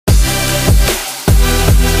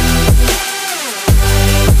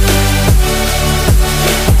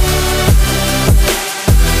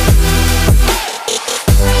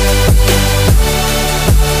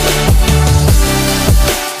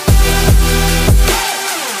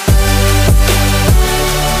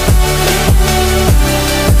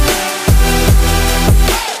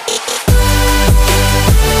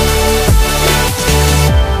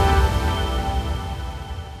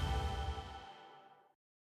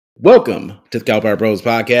Welcome to the Cal Power Bros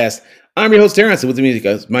podcast. I'm your host, Terrence, and with me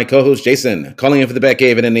is my co-host, Jason, calling in for the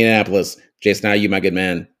Batcave in Indianapolis. Jason, how are you, my good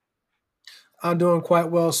man? I'm doing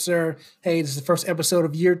quite well, sir. Hey, this is the first episode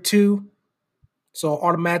of year 2, so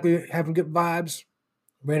automatically having good vibes.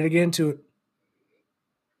 Ready to get into it.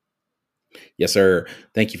 Yes, sir.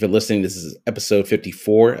 Thank you for listening. This is episode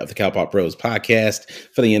 54 of the Cal Power Bros podcast.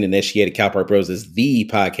 For the uninitiated, Cal Power Bros is the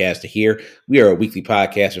podcast to hear. We are a weekly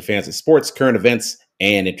podcast for fans of sports, current events,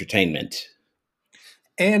 and entertainment.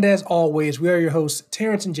 And as always, we are your hosts,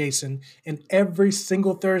 Terrence and Jason, and every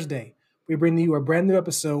single Thursday, we bring you a brand new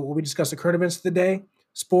episode where we discuss the current events of the day,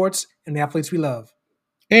 sports, and the athletes we love.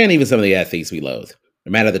 And even some of the athletes we loathe.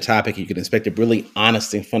 No matter the topic, you can expect a really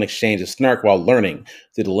honest and fun exchange of snark while learning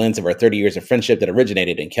through the lens of our 30 years of friendship that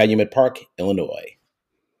originated in Calumet Park, Illinois.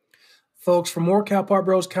 Folks, for more Cal Power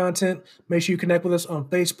Bros content, make sure you connect with us on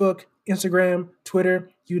Facebook, Instagram, Twitter,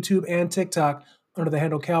 YouTube, and TikTok under the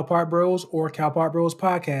handle Cal Power Bros or Cal Power Bros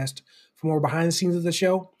Podcast for more behind the scenes of the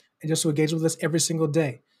show and just to engage with us every single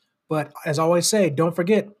day. But as I always say, don't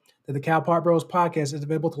forget that the Cal Power Bros Podcast is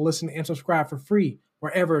available to listen and subscribe for free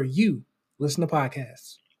wherever you listen to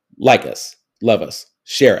podcasts. Like us, love us,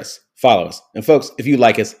 share us, follow us. And folks, if you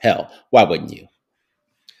like us, hell, why wouldn't you?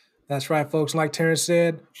 That's right, folks. Like Terrence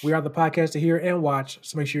said, we are the podcast to hear and watch.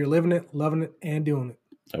 So make sure you're living it, loving it, and doing it.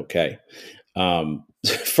 Okay.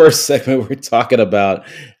 First segment, we're talking about,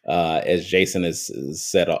 as Jason has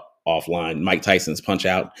said offline, Mike Tyson's Punch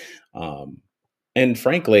Out. And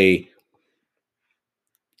frankly,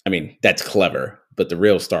 I mean, that's clever. But the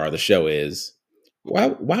real star of the show is, why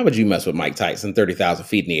would you mess with Mike Tyson 30,000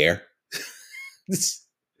 feet in the air?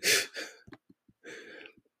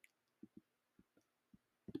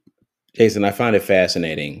 Jason, I find it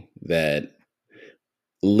fascinating that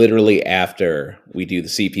literally after we do the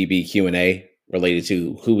CPB Q&A related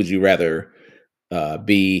to who would you rather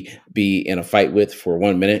be in a fight with for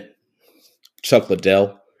 1 minute, Chuck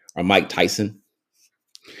Liddell or Mike Tyson?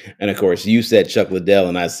 And of course, you said Chuck Liddell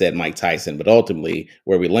and I said Mike Tyson, but ultimately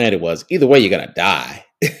where we landed was either way, you're going to die.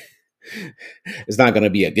 It's not going to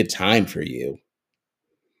be a good time for you.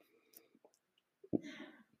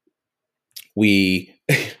 We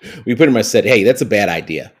pretty much said, hey, that's a bad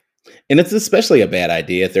idea. And it's especially a bad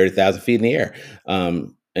idea, 30,000 feet in the air.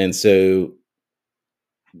 And so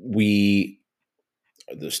the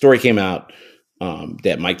story came out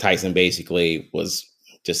that Mike Tyson basically was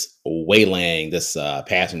just waylaying this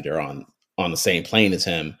passenger on the same plane as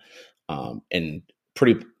him. And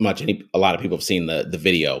pretty much a lot of people have seen the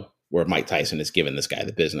video where Mike Tyson is giving this guy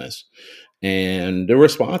the business. And the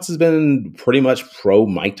response has been pretty much pro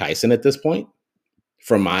Mike Tyson at this point,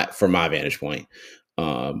 from my vantage point.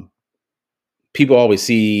 People always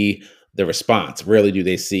see the response. Rarely do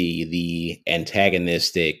they see the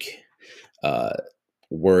antagonistic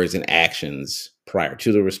words and actions prior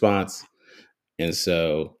to the response. And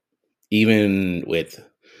so even with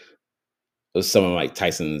some of Mike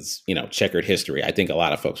Tyson's, checkered history, I think a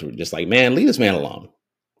lot of folks were just like, man, leave this man alone.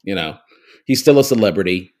 He's still a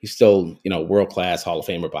celebrity. He's still, world-class Hall of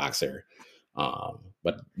Famer boxer.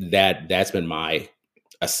 But that's been my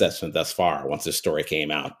assessment thus far once this story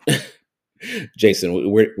came out.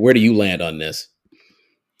 Jason, where do you land on this?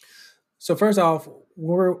 So first off,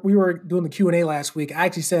 we were doing the Q&A last week. I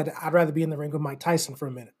actually said I'd rather be in the ring with Mike Tyson for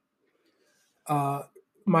a minute.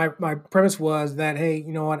 My premise was that, hey,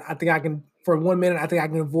 you know what? I think I can, for 1 minute, I think I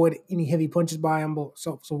can avoid any heavy punches by him,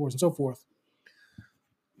 so forth and so forth.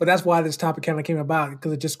 But that's why this topic kind of came about,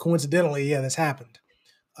 because it just coincidentally, this happened.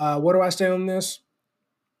 What do I say on this?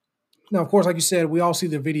 Now, of course, like you said, we all see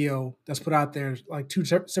the video that's put out there, like two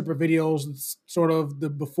separate videos. It's sort of the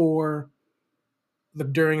before, the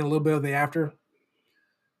during, and a little bit of the after.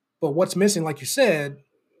 But what's missing, like you said,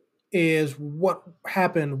 is what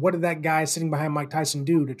happened. What did that guy sitting behind Mike Tyson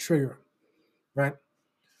do to trigger him, right?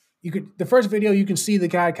 The first video, you can see the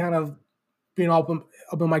guy kind of being up in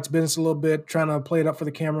Mike's business a little bit, trying to play it up for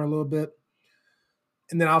the camera a little bit.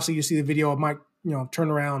 And then obviously you see the video of Mike,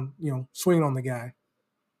 turn around, swinging on the guy.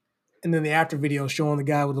 And then the after video showing the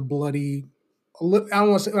guy with a bloody, I don't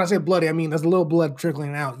want to say, when I say bloody, I mean there's a little blood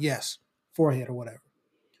trickling out, yes, forehead or whatever.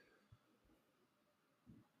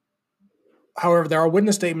 However, there are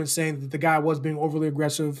witness statements saying that the guy was being overly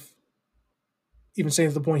aggressive, even saying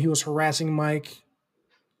to the point he was harassing Mike.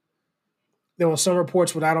 There were some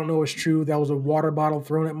reports, but I don't know is true. That was a water bottle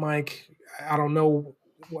thrown at Mike. I don't know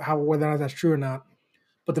whether or not that's true or not.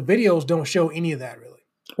 But the videos don't show any of that, really.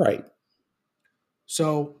 Right.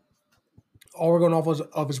 So all we're going off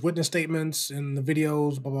of his witness statements and the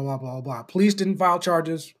videos, blah, blah, blah, blah, blah. Police didn't file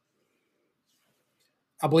charges.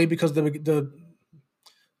 I believe because the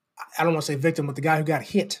I don't want to say victim, but the guy who got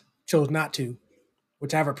hit chose not to,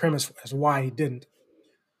 which I have a premise as to why he didn't.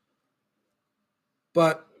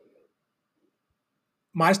 But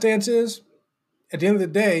my stance is, at the end of the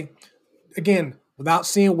day, again, without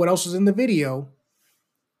seeing what else was in the video,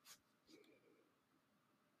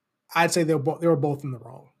 I'd say they were both in the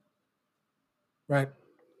wrong, right?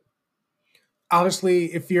 Obviously,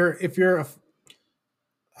 if you're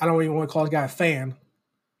I don't even want to call this guy a fan,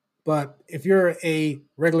 but if you're a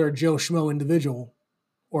regular Joe Schmo individual,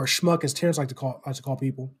 or a schmuck as Terrence likes to call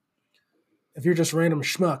people, if you're just a random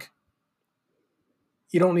schmuck,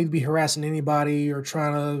 you don't need to be harassing anybody or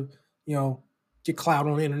trying to, get clout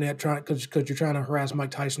on the internet because you're trying to harass Mike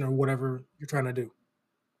Tyson or whatever you're trying to do.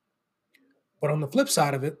 But on the flip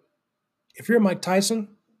side of it, if you're Mike Tyson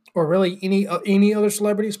or really any other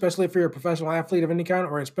celebrity, especially if you're a professional athlete of any kind,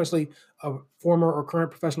 or especially a former or current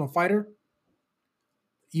professional fighter,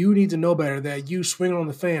 you need to know better that you swing on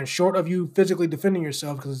the fan, short of you physically defending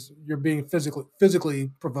yourself because you're being physically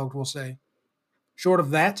provoked, we'll say. Short of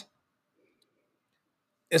that,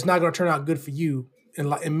 it's not going to turn out good for you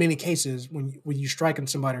in many cases when you striking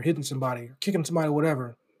somebody or hitting somebody or kicking somebody or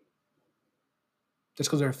whatever, just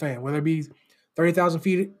because they're a fan. Whether it be 30,000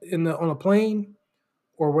 feet on a plane,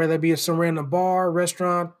 or whether it be at some random bar,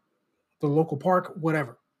 restaurant, the local park,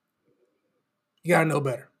 whatever. You got to know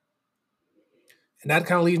better. And that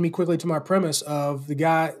kind of leads me quickly to my premise of the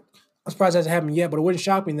guy. I'm surprised it hasn't happened yet, but it wouldn't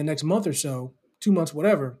shock me in the next month or so, 2 months,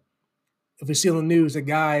 whatever, if we see on the news a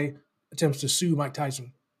guy attempts to sue Mike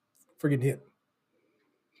Tyson for getting hit.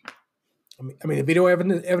 I mean, the video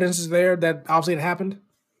evidence is there that obviously it happened.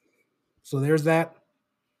 So there's that.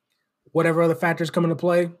 Whatever other factors come into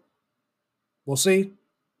play, we'll see.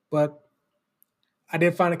 But I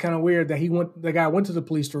did find it kind of weird that the guy went to the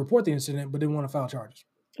police to report the incident, but didn't want to file charges.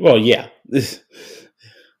 Well, yeah.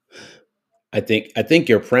 I think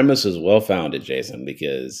your premise is well founded, Jason,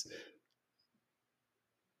 because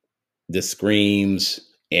this screams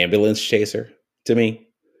ambulance chaser to me.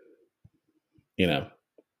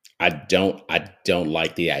 I don't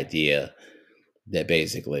like the idea that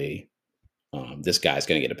basically this guy's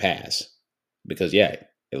going to get a pass because, yeah,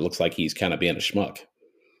 it looks like he's kind of being a schmuck.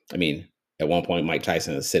 I mean, at one point, Mike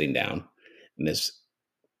Tyson is sitting down and this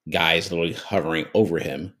guy is literally hovering over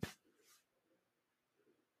him.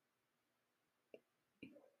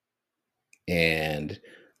 And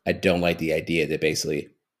I don't like the idea that basically,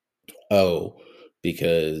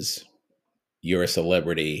 because you're a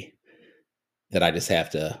celebrity, that I just have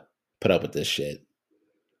to put up with this shit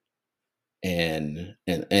and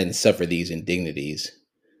suffer these indignities.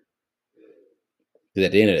 Because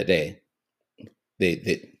at the end of the day,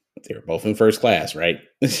 they're both in first class, right?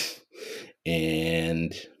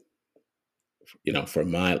 And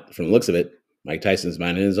from the looks of it, Mike Tyson's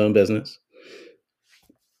minding his own business.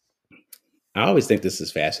 I always think this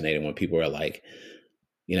is fascinating when people are like,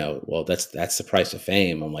 well, that's the price of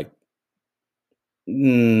fame. I'm like,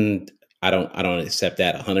 I don't accept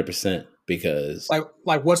that 100% because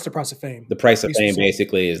like what's the price of fame? The price of fame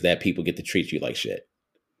basically is that people get to treat you like shit.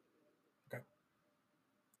 Okay.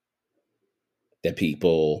 That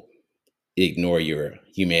people ignore your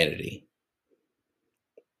humanity.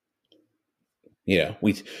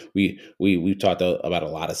 We've talked about a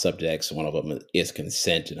lot of subjects. One of them is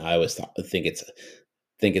consent, and I always think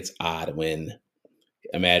it's odd when,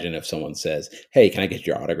 imagine if someone says, "Hey, can I get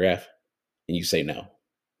your autograph?" and you say no,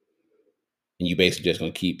 and you basically just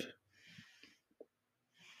gonna keep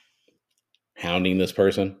hounding this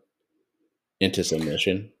person into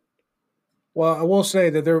submission. Well, I will say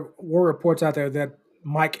that there were reports out there that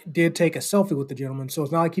Mike did take a selfie with the gentleman, so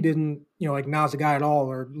it's not like he didn't, acknowledge the guy at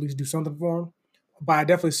all, or at least do something for him. But I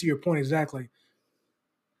definitely see your point exactly.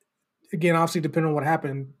 Again, obviously, depending on what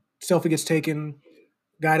happened, selfie gets taken,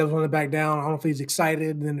 guy doesn't want to back down. I don't know if he's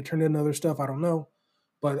excited, and then it turned into other stuff. I don't know.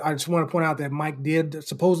 But I just want to point out that Mike did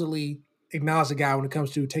supposedly acknowledge the guy when it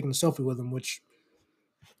comes to taking a selfie with him, which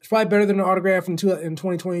is probably better than an autograph in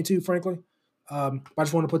 2022, frankly. But I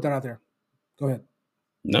just want to put that out there. Go ahead.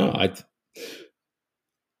 No, I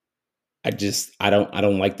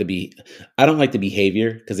don't like the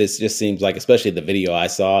behavior because it just seems like, especially the video I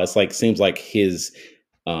saw, seems like his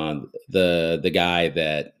the guy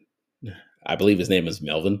that I believe his name is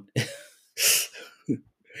Melvin,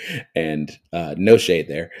 and no shade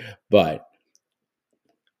there, but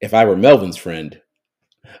if I were Melvin's friend,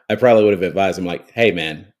 I probably would have advised him like, "Hey,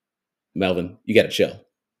 man, Melvin, you got to chill.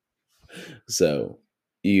 So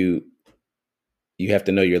you have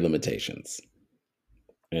to know your limitations."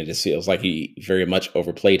 And it just feels like he very much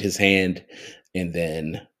overplayed his hand, and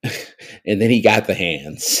then he got the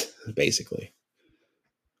hands, basically.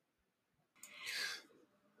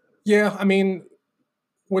 Yeah, I mean,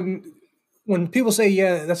 when people say,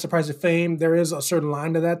 yeah, that's the price of fame, there is a certain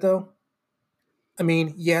line to that, though. I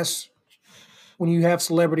mean, yes, when you have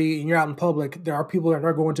celebrity and you're out in public, there are people that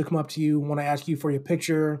are going to come up to you, want to ask you for your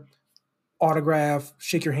picture, autograph,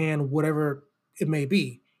 shake your hand, whatever it may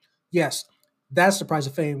be. Yes, that's the price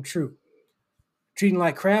of fame. True. Treating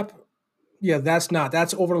like crap, yeah, that's not.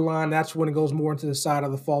 That's over the line. That's when it goes more into the side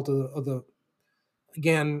of the fault of the.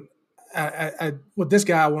 Again, with this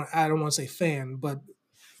guy, I don't want to say fan, but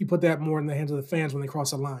you put that more in the hands of the fans when they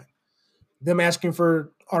cross the line. Them asking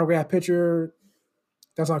for autograph picture,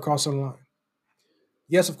 that's not crossing the line.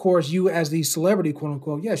 Yes, of course, you as the celebrity, quote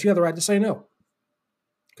unquote, yes, you have the right to say no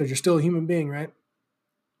because you're still a human being, right?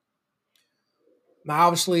 Now,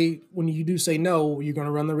 obviously, when you do say no, you're going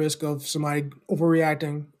to run the risk of somebody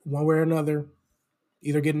overreacting one way or another,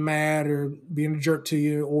 either getting mad or being a jerk to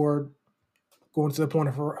you or going to the point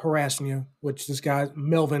of harassing you, which this guy,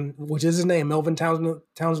 Melvin, which is his name, Melvin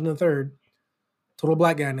Townsend III, total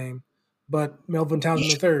black guy name, but Melvin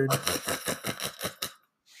Townsend III.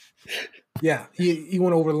 Yeah, he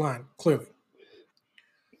went over the line, clearly.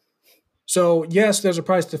 So, yes, there's a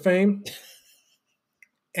price to fame.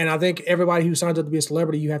 And I think everybody who signs up to be a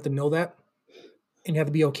celebrity, you have to know that and you have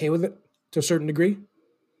to be okay with it to a certain degree.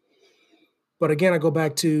 But again, I go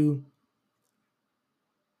back to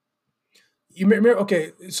you remember,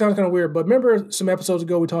 okay, it sounds kind of weird, but remember some episodes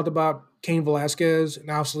ago we talked about Cain Velasquez, and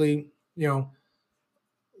obviously, a lot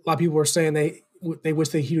of people were saying they wish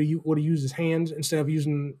that he would have used his hands instead of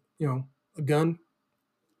using, a gun.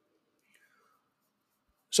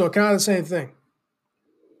 So kind of the same thing.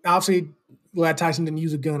 Obviously, glad Tyson didn't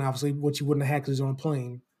use a gun, obviously, which he wouldn't have had because he's on a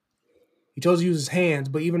plane. He chose to use his hands,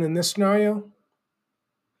 but even in this scenario,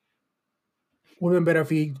 would have been better if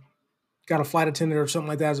he got a flight attendant or something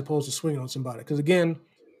like that as opposed to swinging on somebody. Because again,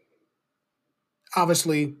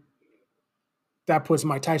 obviously, that puts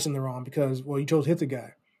Mike Tyson in the wrong because, well, he chose to hit the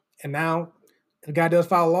guy. And now the guy does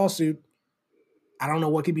file a lawsuit. I don't know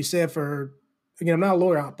what could be said for, again, I'm not a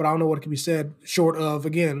lawyer, but I don't know what could be said short of,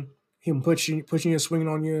 again, him pushing you, swinging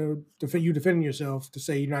on you, you defending yourself to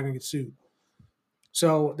say you're not going to get sued.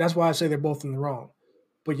 So that's why I say they're both in the wrong.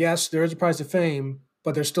 But yes, there is a price of fame,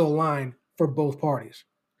 but there's still a line for both parties.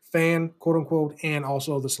 Fan, quote unquote, and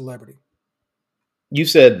also the celebrity. You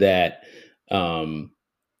said that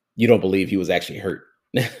you don't believe he was actually hurt,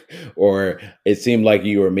 or it seemed like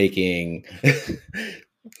you were making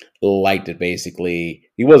light that basically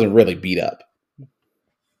he wasn't really beat up.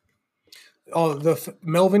 Oh, the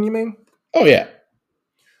Melvin, you mean? Oh yeah.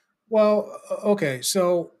 Well, okay,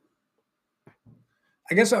 so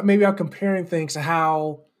I guess maybe I'm comparing things to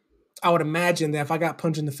how I would imagine that if I got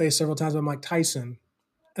punched in the face several times by Mike Tyson,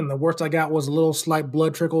 and the worst I got was a little slight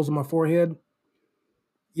blood trickles on my forehead.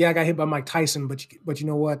 Yeah, I got hit by Mike Tyson, but you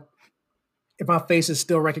know what? If my face is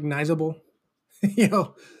still recognizable,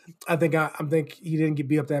 I think he didn't get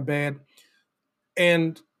beat up that bad.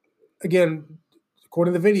 And again,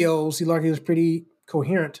 according to the videos, he was pretty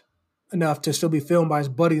coherent enough to still be filmed by his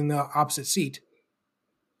buddy in the opposite seat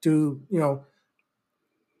to,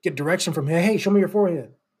 get direction from him. Hey, show me your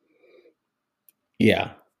forehead.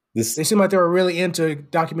 Yeah. They seem like they were really into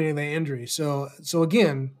documenting their injury. So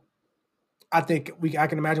again, I think I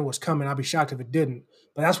can imagine what's coming. I'd be shocked if it didn't.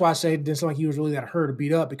 But that's why I say it didn't seem like he was really that hurt or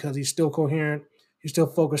beat up because he's still coherent. He's still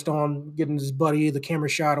focused on getting his buddy the camera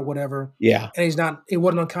shot or whatever. Yeah. And he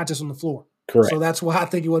wasn't unconscious on the floor. Correct. So that's why I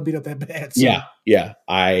think he wasn't beat up that bad. So. Yeah. Yeah.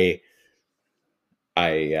 I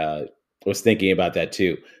was thinking about that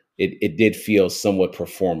too. It did feel somewhat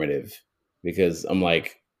performative because I'm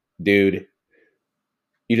like, dude,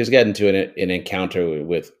 you just got into an encounter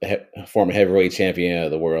with a former heavyweight champion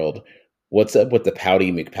of the world. What's up with the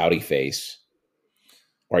pouty McPouty face?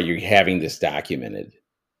 Are you having this documented?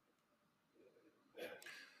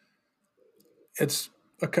 He's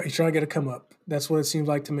trying to get a come up. That's what it seems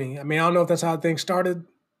like to me. I mean, I don't know if that's how things started,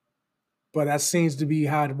 but that seems to be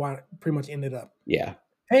how it pretty much ended up. Yeah.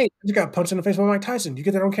 Hey, you got punched in the face by Mike Tyson. You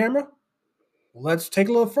get that on camera? Well, let's take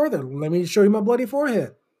a little further. Let me show you my bloody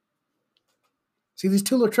forehead. See these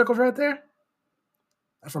two little trickles right there?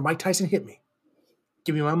 That's where Mike Tyson hit me.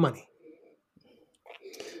 Give me my money.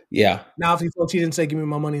 Yeah. Now, if folks, he didn't say give me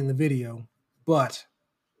my money in the video, but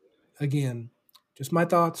again, just my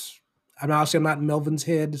thoughts. I'm not in Melvin's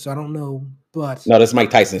head, so I don't know. But no, that's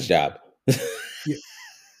Mike Tyson's job.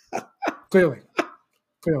 Yeah. Clearly.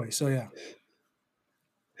 So yeah.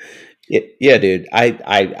 Yeah, dude.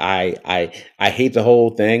 I hate the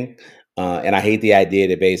whole thing, and I hate the idea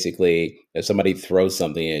that basically if somebody throws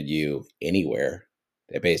something at you anywhere,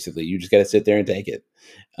 that basically you just got to sit there and take it.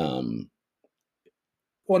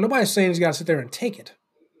 Well, nobody's saying he's got to sit there and take it.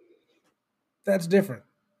 That's different.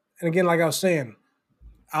 And again, like I was saying,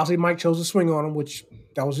 obviously Mike chose to swing on him, which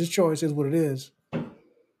that was his choice, is what it is.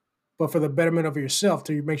 But for the betterment of yourself,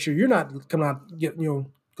 to make sure you're not coming out, gonna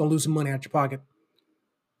lose some money out your pocket.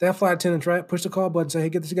 That flight attendant tried push the call button, say, "Hey,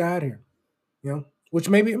 get this guy out of here," which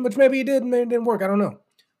maybe he did, maybe it didn't work. I don't know,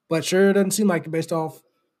 but sure, it doesn't seem like it based off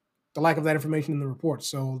the lack of that information in the report.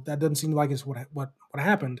 So that doesn't seem like it's what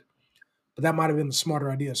happened. But that might have been the smarter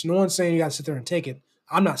idea. So no one's saying you got to sit there and take it.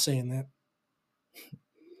 I'm not saying that.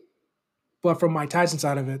 But from Mike Tyson's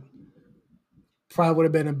side of it, probably would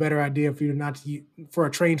have been a better idea for you for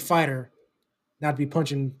a trained fighter, not to be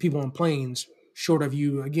punching people on planes, short of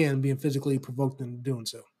you, again, being physically provoked into doing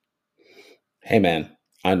so. Hey, man,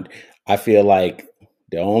 I feel like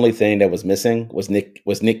the only thing that was missing was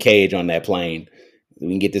Nick Cage on that plane. We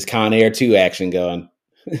can get this Con Air 2 action going.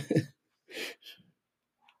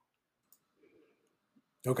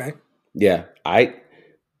 Okay. Yeah.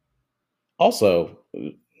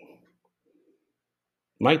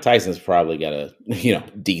 Mike Tyson's probably got a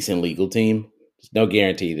decent legal team. There's no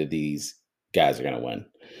guarantee that these guys are going to win.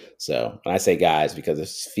 So when I say guys, because it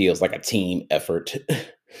feels like a team effort.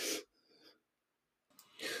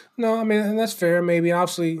 No, I mean, and that's fair. Maybe,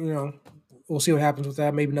 obviously, we'll see what happens with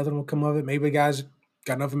that. Maybe nothing will come of it. Maybe the guy's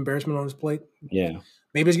got enough embarrassment on his plate. Yeah.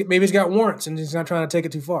 Maybe he's got warrants and he's not trying to take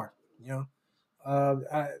it too far. I'm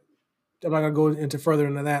not going to go into further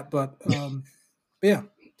into that, but yeah,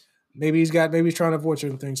 maybe he's trying to avoid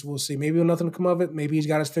certain things. So we'll see. Maybe nothing will come of it. Maybe he's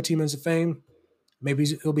got his 15 minutes of fame. Maybe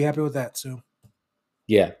he'll be happy with that. So,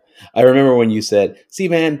 yeah, I remember when you said, "See,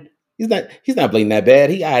 man, he's not bleeding that bad.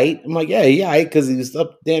 He aight." I'm like, "Yeah, he aight because he was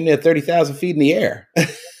up damn near 30,000 feet in the air." Had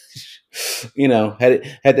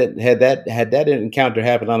that encounter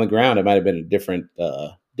happened on the ground, it might have been a different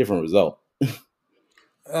result.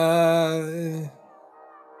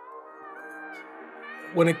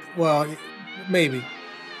 Maybe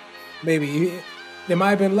there might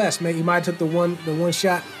have been less. Maybe he might have took the one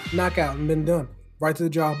shot knockout and been done right to the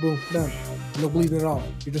jaw, boom, done. No bleeding at all.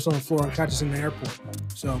 You're just on the floor unconscious in the airport.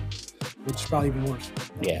 So, which is probably even worse.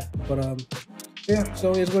 Yeah. But yeah.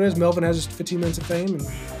 So here's what it is. Melvin has his 15 minutes of fame, and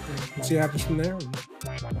we'll see what happens from there, and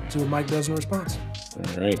see what Mike does in response.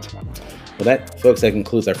 All right. Well, that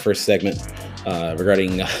concludes our first segment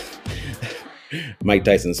regarding Mike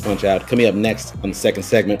Tyson's Punch Out. Coming up next on the second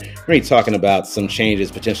segment, we're going to be talking about some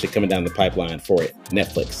changes potentially coming down the pipeline for it.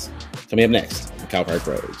 Netflix. Coming up next, the Cal Park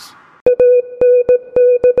Bros.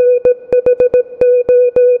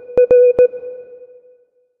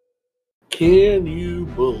 Can you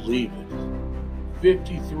believe it?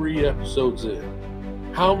 53 episodes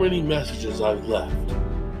in. How many messages I've left.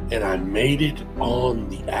 And I made it on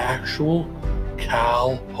the actual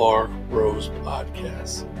Cal Park Bros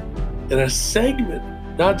podcast. In a segment,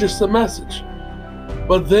 not just a message.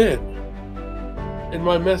 But then, in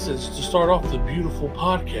my message to start off the beautiful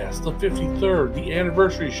podcast, the 53rd, the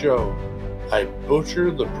anniversary show, I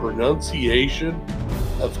butchered the pronunciation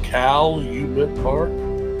of Calumet Park.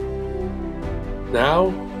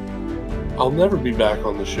 Now, I'll never be back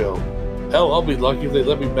on the show. Hell, I'll be lucky if they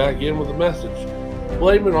let me back in with a message.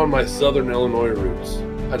 Blame it on my Southern Illinois roots.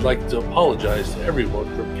 I'd like to apologize to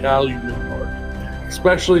everyone from Calumet Park,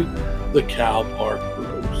 especially the Cal Park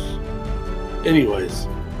Bros. Anyways,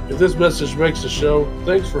 if this message makes the show,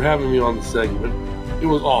 thanks for having me on the segment. It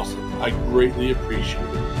was awesome. I greatly appreciate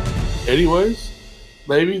it. Anyways,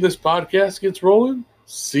 maybe this podcast gets rolling.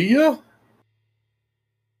 See ya!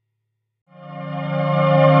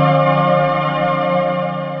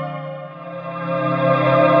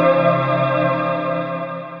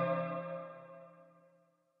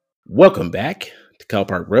 Welcome back to Cal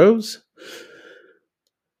Park Bros.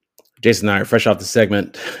 Jason and I are fresh off the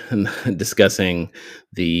segment and discussing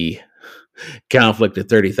the conflict at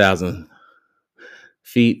 30,000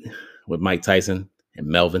 feet with Mike Tyson and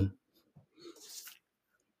Melvin.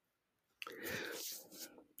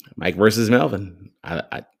 Mike versus Melvin.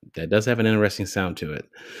 That does have an interesting sound to it.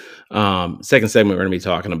 Second segment, we're going to be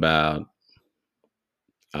talking about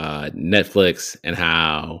Netflix and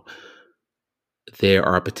how there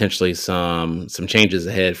are potentially some changes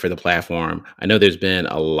ahead for the platform. I know there's been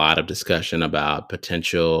a lot of discussion about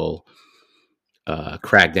potential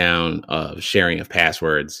crackdown of sharing of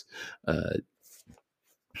passwords.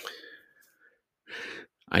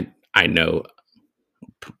 I know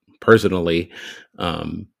personally,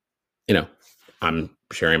 I'm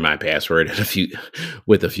sharing my password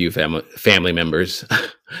with a few family members,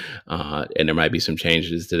 and there might be some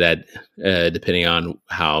changes to that depending on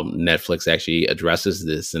how Netflix actually addresses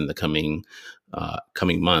this in the coming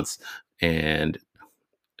months. And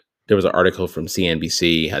there was an article from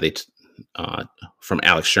CNBC from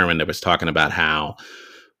Alex Sherman that was talking about how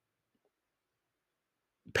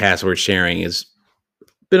password sharing has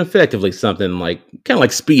been effectively something like kind of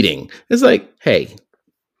like speeding. It's like, hey,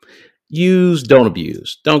 use, don't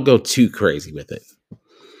abuse, don't go too crazy with it.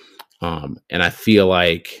 And I feel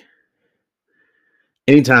like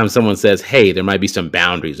anytime someone says, hey, there might be some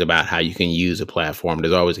boundaries about how you can use a platform,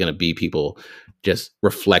 there's always going to be people just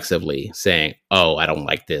reflexively saying, oh, I don't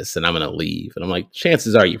like this and I'm going to leave. And I'm like,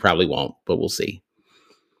 chances are you probably won't, but we'll see.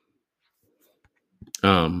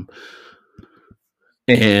 And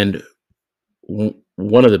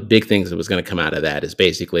one of the big things that was going to come out of that is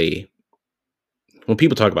basically when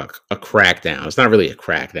people talk about a crackdown, it's not really a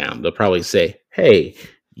crackdown. They'll probably say, hey,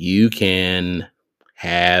 you can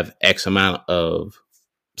have X amount of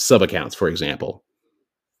sub accounts, for example,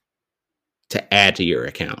 to add to your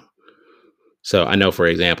account. So I know, for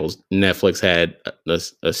example, Netflix had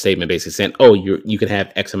a statement basically saying, oh, you can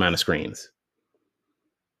have X amount of screens.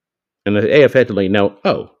 And they effectively know,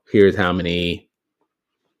 oh, here's how many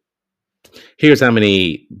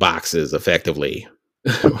boxes effectively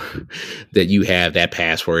that you have that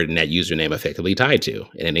password and that username effectively tied to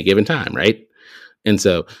at any given time, right? And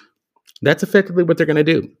so that's effectively what they're going to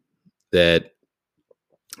do. That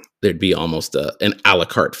there'd be almost an a la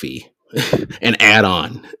carte fee, an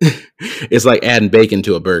add-on. It's like adding bacon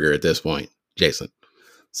to a burger at this point, Jason.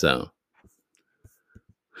 So,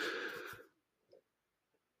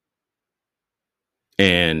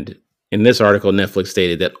 and in this article, Netflix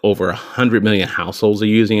stated that over 100 million households are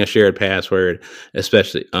using a shared password,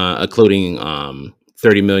 especially including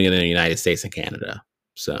 30 million in the United States and Canada.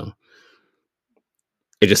 So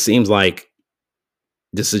it just seems like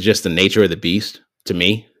this is just the nature of the beast to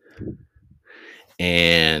me.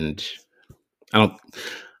 And I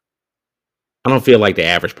don't feel like the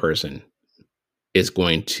average person is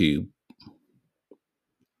going to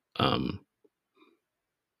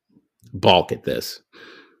balk at this.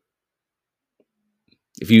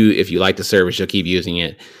 If you like the service, you'll keep using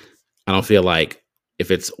it. I don't feel like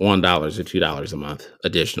if it's $1 or $2 a month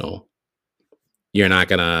additional, you're not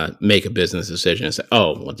gonna make a business decision and say,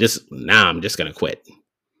 "Oh, well, I'm just gonna quit."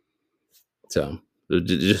 So,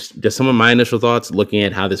 just some of my initial thoughts, looking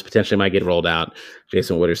at how this potentially might get rolled out.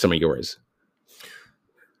 Jason, what are some of yours?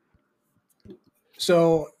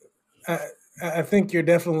 So, I think you're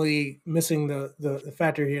definitely missing the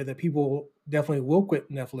factor here that people definitely will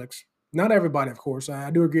quit Netflix. Not everybody, of course.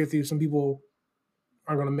 I do agree with you. Some people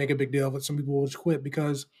are going to make a big deal, but some people will just quit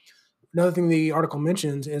because another thing the article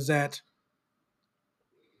mentions is that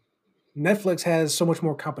Netflix has so much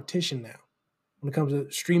more competition now when it comes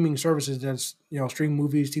to streaming services that's, stream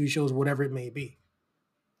movies, TV shows, whatever it may be.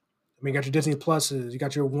 I mean, you got your Disney Pluses, you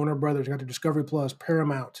got your Warner Brothers, you got your Discovery Plus,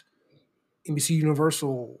 Paramount, NBC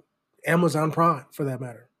Universal, Amazon Prime, for that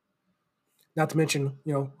matter. Not to mention,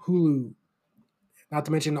 Hulu. Not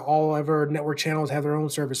to mention all other network channels have their own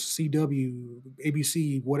service, CW,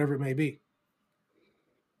 ABC, whatever it may be.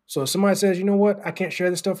 So if somebody says, you know what, I can't share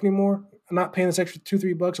this stuff anymore, I'm not paying this extra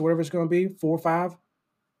 $2-3 or whatever it's going to be, 4 or 5,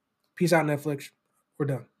 peace out, Netflix, we're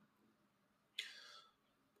done.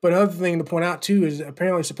 But another thing to point out too is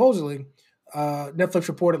apparently, supposedly, Netflix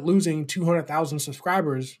reported losing 200,000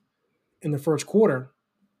 subscribers in the first quarter.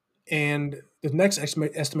 And the next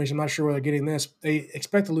estimation, I'm not sure where they're getting this, they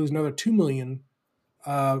expect to lose another 2 million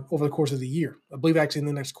over the course of the year. I believe actually in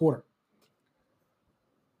the next quarter.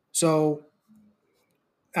 So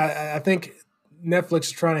I think Netflix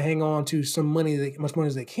is trying to hang on to some money, as much money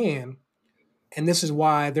as they can. And this is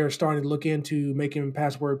why they're starting to look into making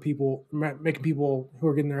people who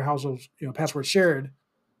are getting their households, passwords shared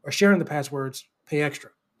or sharing the passwords pay extra.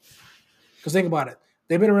 Because think about it.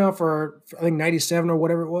 They've been around for I think 97 or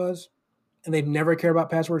whatever it was, and they've never cared about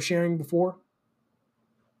password sharing before.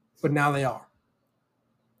 But now they are.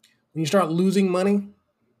 When you start losing money,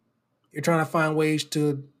 you're trying to find ways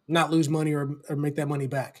to not lose money or make that money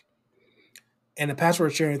back. And the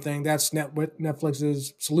password sharing thing, that's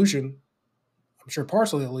Netflix's solution, I'm sure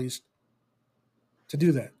partially at least, to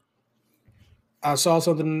do that. I saw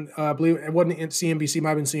something, I believe it wasn't CNBC, it might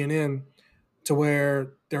have been CNN, to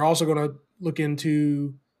where they're also going to look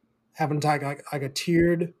into having like a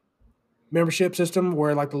tiered membership system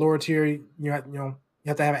where like the lower tier, you have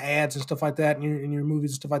to have ads and stuff like that in your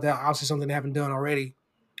movies and stuff like that. Obviously something they haven't done already.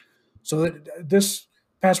 So this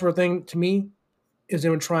password thing to me is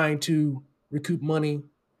them trying to recoup money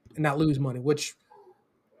and not lose money, which,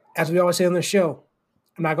 as we always say on this show,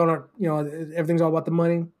 I'm not going to, everything's all about the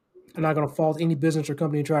money. I'm not going to fault any business or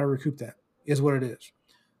company and try to recoup that. It is what it is.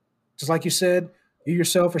 Just like you said, you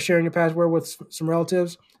yourself are sharing your password with some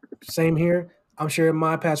relatives. Same here. I'm sharing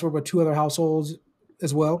my password with 2 other households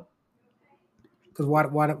as well. Because why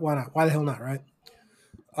not? Why the hell not, right?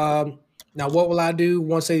 Now, what will I do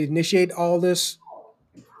once they initiate all this?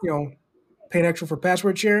 Paying extra for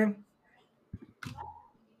password sharing?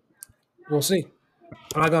 We'll see.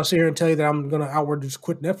 I'm not gonna sit here and tell you that I'm gonna outward just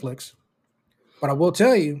quit Netflix, but I will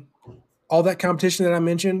tell you all that competition that I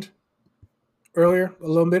mentioned earlier,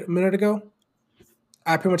 a minute ago.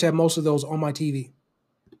 I pretty much have most of those on my TV,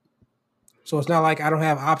 so it's not like I don't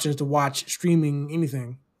have options to watch streaming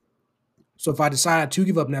anything. So if I decided to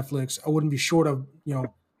give up Netflix, I wouldn't be short of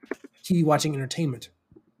TV watching entertainment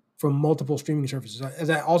from multiple streaming services. As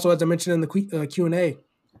I mentioned in the Q&A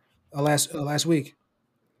last week,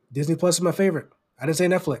 Disney Plus is my favorite. I didn't say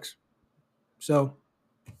Netflix, so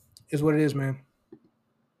it's what it is, man.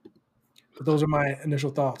 But those are my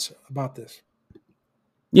initial thoughts about this.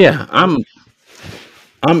 Yeah,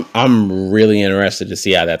 I'm really interested to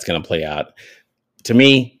see how that's going to play out. To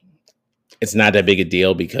me, it's not that big a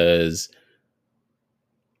deal because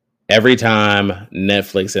every time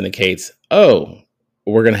Netflix indicates, "Oh,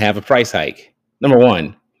 we're going to have a price hike," number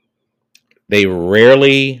one, they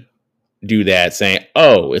rarely do that saying,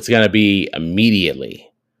 "Oh, it's going to be immediately."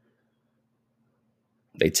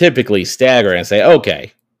 They typically stagger and say,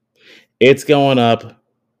 "Okay, it's going up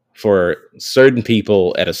for certain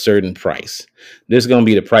people at a certain price. This is going to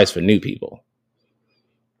be the price for new people."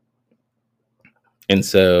 And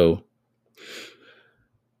so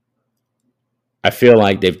I feel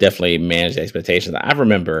like they've definitely managed expectations. I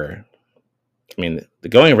remember, I mean, the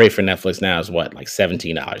going rate for Netflix now is what, like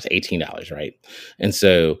 $17, $18, right? And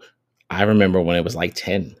so I remember when it was like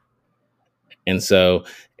 10. And so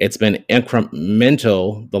it's been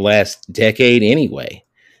incremental the last decade anyway.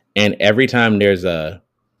 And every time there's I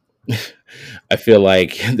feel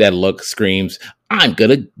like that look screams, "I'm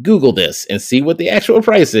going to Google this and see what the actual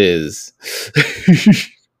price is."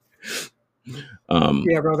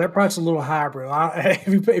 Yeah, bro, that price is a little high, bro.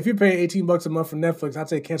 If you pay $18 a month for Netflix, I'd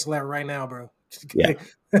say cancel that right now, bro. Yeah.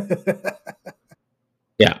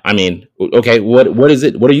 Yeah, I mean, okay, what is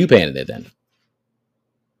it? What are you paying it then?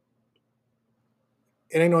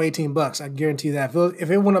 It ain't no $18. I guarantee that.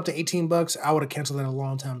 If it went up to $18, I would have canceled that a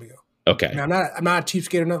long time ago. Okay. Now, I'm not a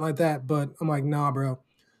cheapskate or nothing like that, but I'm like, nah, bro.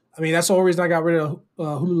 I mean, that's the whole reason I got rid of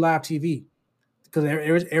Hulu Live TV, because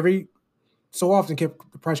every so often the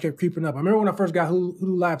price kept creeping up. I remember when I first got Hulu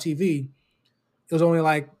Live TV, it was only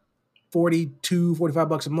like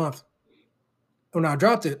 $45 a month. When I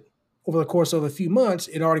dropped it over the course of a few months,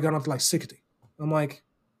 it already gone up to like 60. I'm like,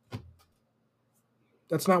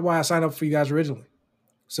 that's not why I signed up for you guys originally.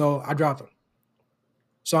 So I dropped them.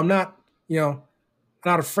 So I'm not,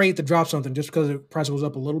 not afraid to drop something just because the price was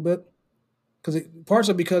up a little bit.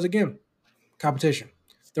 Partially because, again, competition.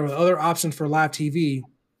 There were other options for live TV,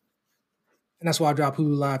 and that's why I dropped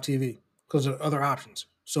Hulu Live TV, because there are other options.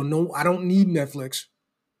 So no, I don't need Netflix.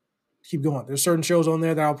 Keep going. There's certain shows on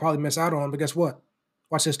there that I'll probably miss out on, but guess what?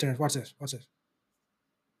 Watch this, Terrence. Watch this.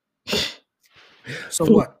 So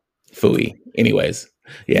what? Phooey. Anyways,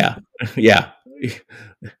 yeah. Yeah.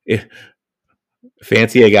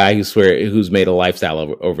 Fancy a guy who's made a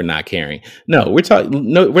lifestyle over not caring. No,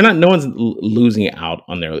 no one's losing out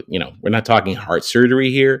on their, we're not talking heart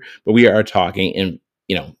surgery here, but we are talking in,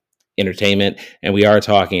 entertainment, and we are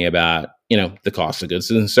talking about, the cost of goods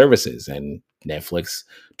and services. And Netflix,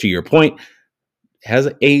 to your point, has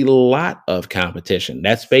a lot of competition.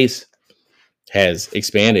 That space has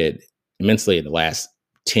expanded immensely in the last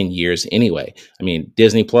 10 years anyway. I mean,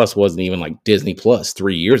 Disney Plus wasn't even like Disney Plus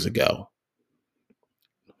 3 years ago.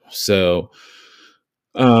 So,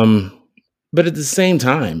 but at the same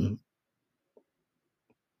time,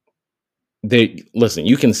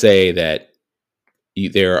 you can say that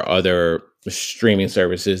there are other streaming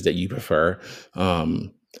services that you prefer.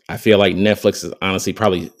 I feel like Netflix is honestly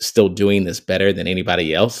probably still doing this better than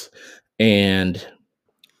anybody else. And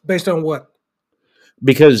based on what?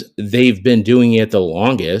 Because they've been doing it the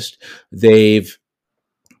longest. They've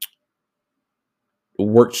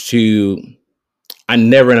worked to, I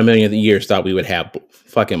never in a million years thought we would have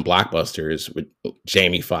fucking blockbusters with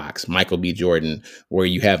Jamie Foxx, Michael B. Jordan, where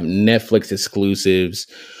you have Netflix exclusives,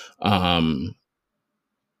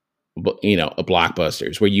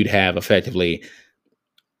 blockbusters, where you'd have effectively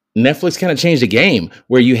Netflix kind of changed the game,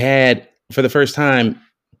 where you had, for the first time,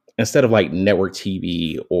 instead of like network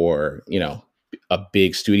TV or, a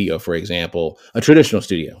big studio, for example, a traditional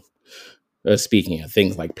studio, speaking of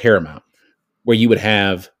things like Paramount, where you would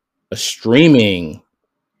have a streaming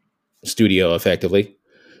studio effectively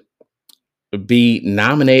be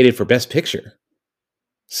nominated for Best Picture.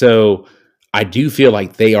 So I do feel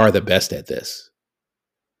like they are the best at this.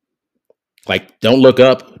 Like, Don't Look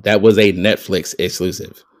Up, that was a Netflix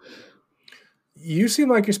exclusive. You seem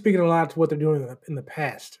like you're speaking a lot to what they're doing in the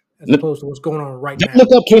past. as opposed to what's going on right Don't now.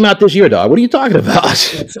 Look Up came out this year, dog. What are you talking about?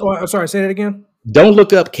 I'm sorry, say that again. Don't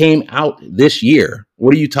Look Up came out this year.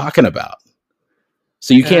 What are you talking about?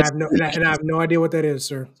 So you can't. I have no idea what that is,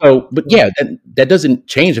 sir. So, but yeah, that doesn't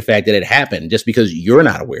change the fact that it happened just because you're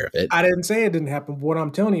not aware of it. I didn't say it didn't happen. But what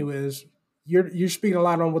I'm telling you is you're speaking a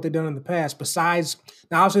lot on what they've done in the past. Besides,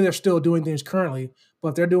 now obviously they're still doing things currently, but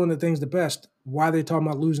if they're doing the things the best, why are they talking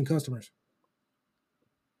about losing customers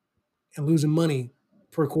and losing money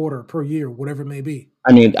per quarter, per year, whatever it may be?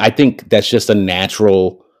 I mean, I think that's just a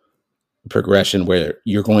natural progression where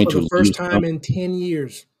you're going to the first time in 10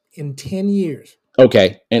 years. In 10 years.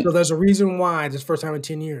 Okay. And so there's a reason why it's the first time in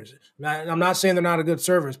 10 years. Now, I'm not saying they're not a good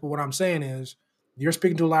service, but what I'm saying is you're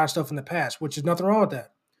speaking to a lot of stuff in the past, which is nothing wrong with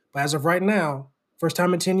that. But as of right now, first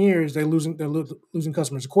time in 10 years, they're losing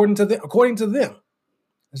customers. According to them.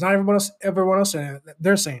 It's not everyone else saying it.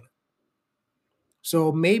 They're saying it.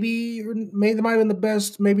 So maybe they might have been the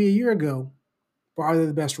best maybe a year ago, but are they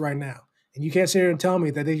the best right now? And you can't sit here and tell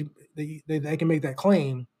me that they can make that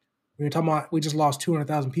claim when you're talking about we just lost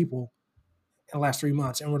 200,000 people in the last 3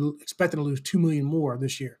 months, and we're expecting to lose 2 million more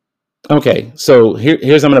this year. Okay, so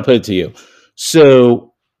here's how I'm going to put it to you.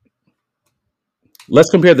 So let's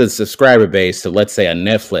compare the subscriber base to, let's say, a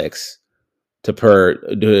Netflix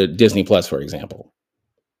to Disney Plus, for example.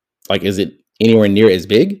 Like, is it anywhere near as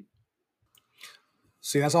big?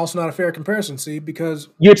 See, that's also not a fair comparison. See, because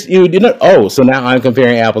you didn't. Oh, so now I'm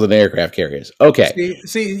comparing apples and aircraft carriers. Okay.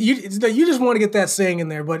 See, you just want to get that saying in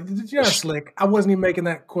there, but you're not slick. I wasn't even making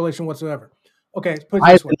that correlation whatsoever. Okay, put it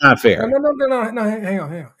this way. Not fair. No. Hang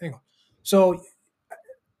on. So,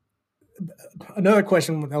 another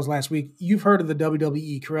question that was last week. You've heard of the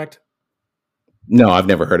WWE, correct? No, I've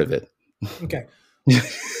never heard of it. Okay.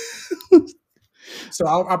 So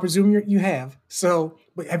I presume you have. So,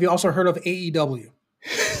 but have you also heard of AEW?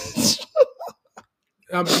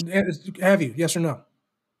 Have you? Yes or no?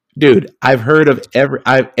 Dude, I've heard of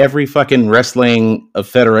every fucking wrestling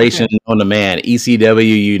federation on the man, ECW,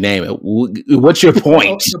 you name it. What's your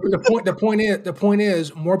point? The point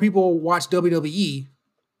is more people watch WWE.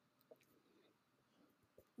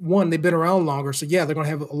 One, they've been around longer, so yeah, they're going to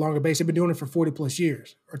have a longer base. They've been doing it for 40 plus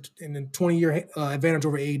years, and then 20-year advantage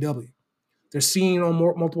over AEW. They're seeing on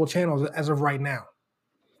multiple channels as of right now.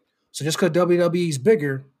 So just because WWE is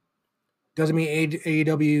bigger doesn't mean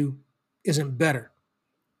AEW isn't better.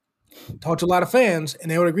 Talk to a lot of fans, and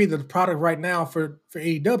they would agree that the product right now for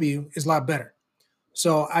AEW is a lot better.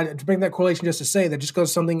 So to bring that correlation just to say that just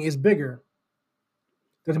because something is bigger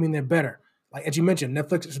doesn't mean they're better. Like as you mentioned,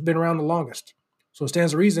 Netflix has been around the longest. So it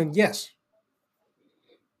stands to reason, yes,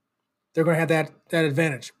 they're going to have that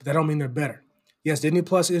advantage, but that don't mean they're better. Yes, Disney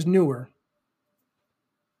Plus is newer,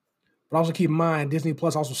 but also keep in mind, Disney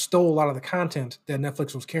Plus also stole a lot of the content that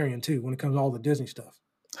Netflix was carrying too when it comes to all the Disney stuff.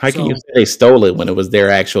 How can you say they stole it when it was their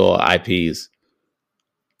actual IPs?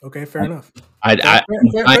 Okay, fair enough.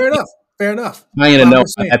 Fair enough. I need to know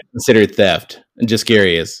if that's considered theft. I'm just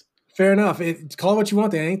curious. Fair enough. Call it what you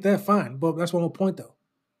want there. Ain't that fine? But that's one whole point, though.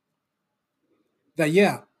 That,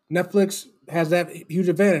 yeah, Netflix has that huge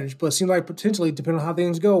advantage, but it seems like potentially, depending on how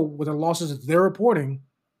things go, with the losses that they're reporting,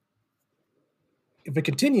 if it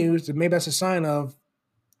continues, then maybe that's a sign of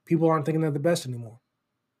people aren't thinking they're the best anymore.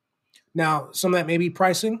 Now, some of that may be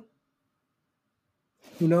pricing.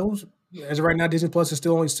 Who knows? As of right now, Disney Plus is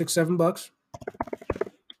still only $6-7.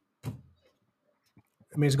 I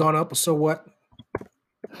mean, it's gone up, but so what?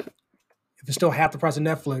 If it's still half the price of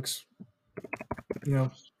Netflix, you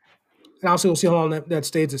know. And obviously, we'll see how long that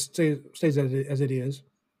stays as it is.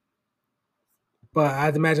 But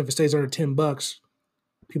I'd imagine if it stays under $10,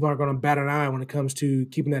 people aren't going to bat an eye when it comes to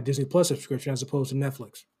keeping that Disney Plus subscription as opposed to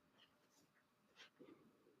Netflix.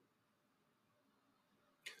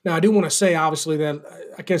 Now, I do want to say, obviously, that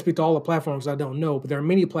I can't speak to all the platforms I don't know, but there are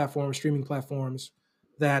many platforms, streaming platforms,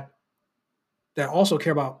 that also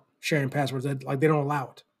care about sharing passwords. That they don't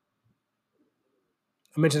allow it.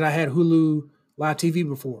 I mentioned I had Hulu Live TV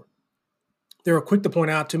before. They were quick to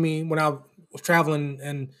point out to me when I was traveling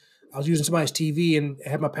and I was using somebody's TV and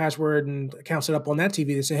had my password and account set up on that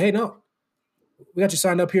TV. They said, hey, no, we got you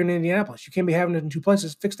signed up here in Indianapolis. You can't be having it in two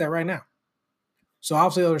places. Fix that right now. So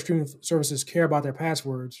obviously other streaming services care about their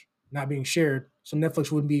passwords not being shared. So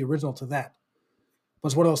Netflix wouldn't be original to that. But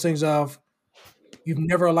it's one of those things of you've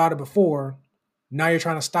never allowed it before. Now you're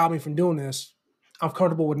trying to stop me from doing this. I'm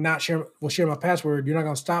comfortable with not sharing my password. You're not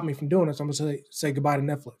going to stop me from doing this. I'm going to say goodbye to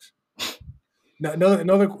Netflix. Now,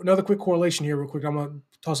 another quick correlation here real quick. I'm going to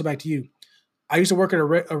toss it back to you. I used to work at a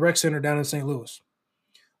rec center down in St. Louis.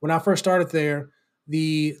 When I first started there,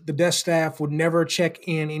 the desk staff would never check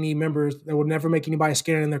in any members. They would never make anybody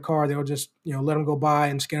scan in their car. They would just, let them go by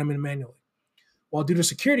and scan them in manually. Well, due to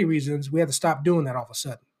security reasons, we had to stop doing that all of a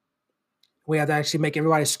sudden. We had to actually make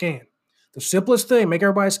everybody scan. The simplest thing, make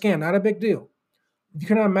everybody scan, not a big deal. You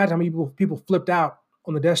cannot imagine how many people flipped out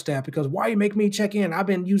on the desk staff because why you make me check in? I've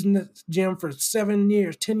been using this gym for 7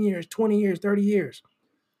 years, 10 years, 20 years, 30 years.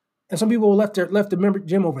 And some people left the member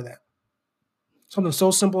gym over that. Something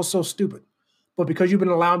so simple, so stupid. But because you've been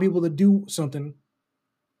allowing people to do something,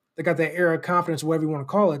 they got that air of confidence, whatever you want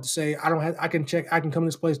to call it, to say, I can come to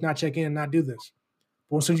this place, not check in, not do this.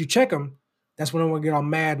 But as soon as you check them, that's when I'm going to get all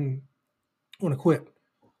mad and want to quit.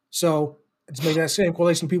 So it's making that same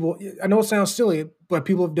correlation. People, I know it sounds silly, but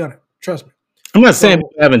people have done it. Trust me. I'm not saying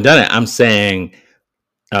people haven't done it. I'm saying,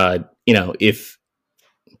 if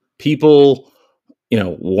people,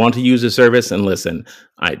 want to use the service, and listen,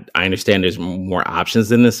 I understand there's more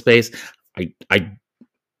options in this space. And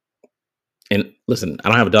listen, I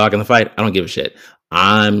don't have a dog in the fight. I don't give a shit.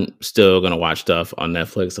 I'm still going to watch stuff on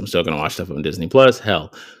Netflix. I'm still going to watch stuff on Disney Plus.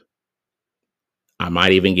 Hell, I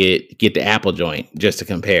might even get the Apple joint just to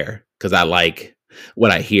compare because I like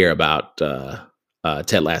what I hear about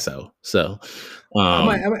Ted Lasso. So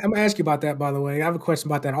I'm going to ask you about that, by the way. I have a question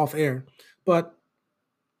about that off air. But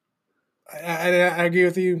I agree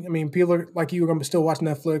with you. I mean, people are, like you are going to still watch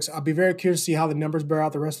Netflix. I'll be very curious to see how the numbers bear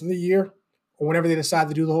out the rest of the year or whenever they decide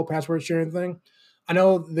to do the whole password sharing thing. I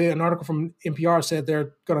know an article from NPR said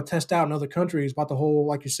they're going to test out in other countries about the whole,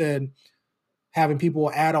 like you said, having people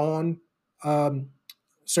add on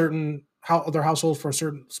certain other households for a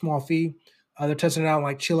certain small fee. They're testing it out in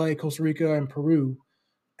like Chile, Costa Rica, and Peru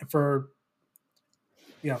for,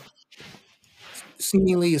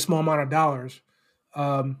 seemingly a small amount of dollars.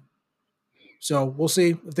 So we'll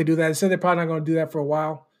see if they do that. They said they're probably not going to do that for a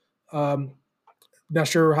while. Not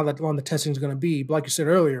sure how long the testing is going to be. But like you said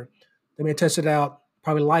earlier, they may test it out,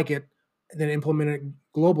 probably like it, and then implement it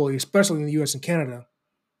globally, especially in the U.S. and Canada.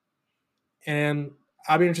 And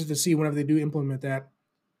I'll be interested to see whenever they do implement that,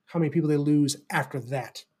 how many people they lose after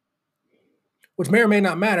that, which may or may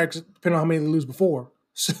not matter depending on how many they lose before.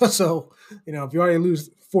 So if you already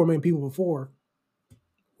lose 4 million people before,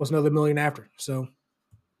 what's another million after? So,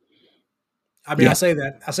 I mean, yeah. I say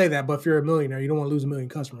that, but if you're a millionaire, you don't want to lose 1 million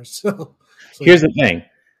customers. So here's the thing.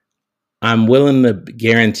 I'm willing to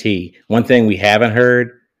guarantee one thing we haven't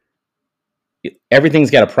heard.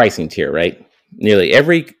 Everything's got a pricing tier, right? Nearly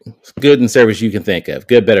every good and service you can think of,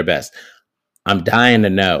 good, better, best. I'm dying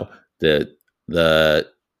to know the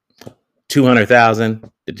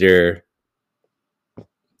 200,000 that you're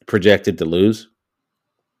projected to lose.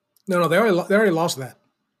 No, they already lost that.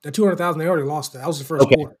 The 200,000, they already lost that. That was the first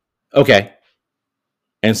quarter. Okay.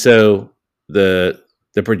 And so the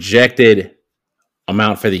projected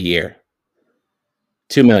amount for the year,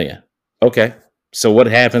 2 million. Okay. So what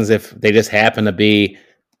happens if they just happen to be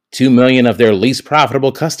 2 million of their least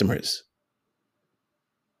profitable customers?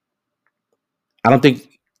 I don't think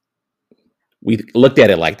we looked at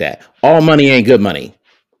it like that. All money ain't good money.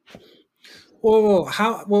 Well,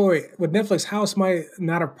 wait. With Netflix, how is somebody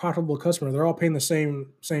not a profitable customer? They're all paying the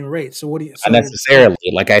same rate. So what do you? Not necessarily.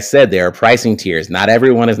 Like I said, there are pricing tiers. Not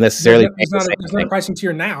everyone is necessarily. There's not a pricing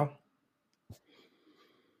tier now.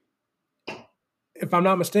 If I'm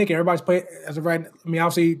not mistaken, everybody's paying as of right. I mean,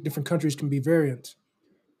 obviously, different countries can be variants,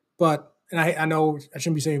 but I know I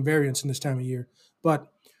shouldn't be saying variants in this time of year,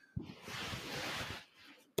 but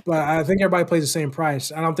I think everybody pays the same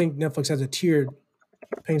price. I don't think Netflix has a tiered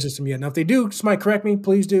paying system yet. Now, if they do, somebody correct me,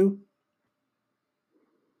 please do.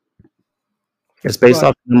 It's based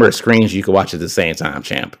off the number of screens you can watch at the same time,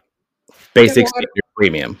 champ. Basic,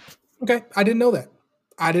 premium. Okay, I didn't know that.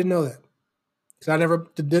 Because I never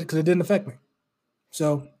did, because it didn't affect me.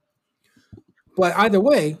 So, but either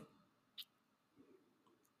way,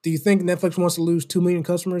 do you think Netflix wants to lose 2 million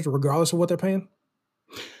customers regardless of what they're paying?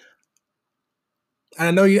 And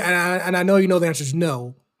I know you, and I know you know the answer is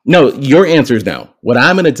no. No, your answer is no. What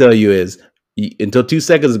I'm going to tell you is, until 2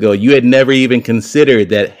 seconds ago, you had never even considered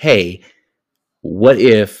that, hey, what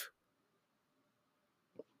if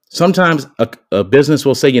sometimes a business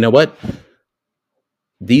will say, you know what?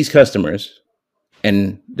 These customers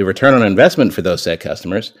and the return on investment for those said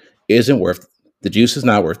customers isn't worth, the juice is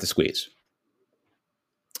not worth the squeeze.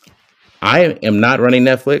 I am not running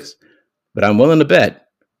Netflix, but I'm willing to bet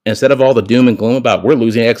instead of all the doom and gloom about we're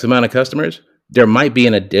losing X amount of customers, there might be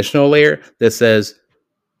an additional layer that says,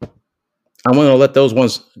 I'm willing to let those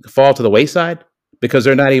ones fall to the wayside because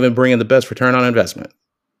they're not even bringing the best return on investment.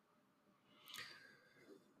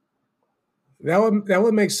 That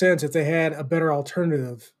would make sense if they had a better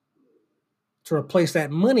alternative to replace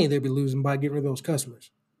that money they'd be losing by getting rid of those customers.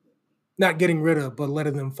 Not getting rid of, but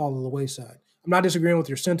letting them fall to the wayside. I'm not disagreeing with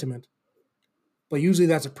your sentiment, but usually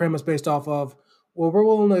that's a premise based off of, well, we're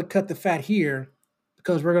willing to cut the fat here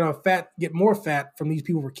because we're going to get more fat from these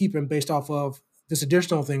people we're keeping based off of this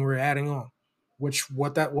additional thing we're adding on. What's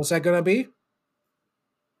that going to be?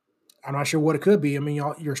 I'm not sure what it could be. I mean,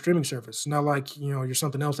 you're a streaming service. It's not like, you're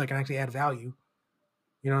something else that can actually add value.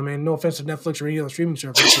 You know what I mean? No offense to Netflix or any other streaming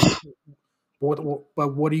service. But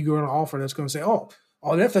what are you going to offer that's going to say, oh,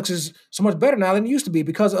 Netflix is so much better now than it used to be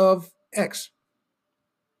because of X?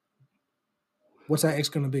 What's that X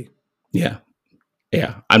going to be? Yeah.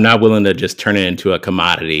 I'm not willing to just turn it into a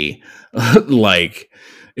commodity. Like,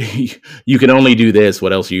 you can only do this.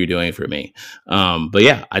 What else are you doing for me? But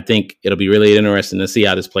yeah, I think it'll be really interesting to see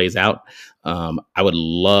how this plays out. I would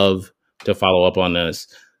love to follow up on this,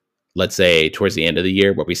 let's say towards the end of the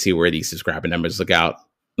year, where we see where these subscriber numbers look out.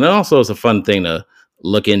 And also it's a fun thing to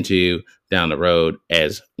look into down the road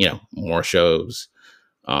as, more shows,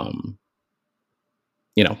 come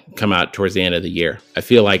out towards the end of the year. I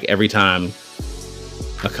feel like every time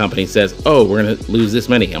a company says, oh, we're going to lose this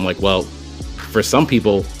many, I'm like, well, for some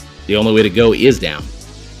people, the only way to go is down.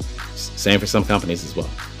 Same for some companies as well.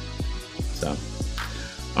 So,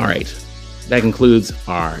 all right. That concludes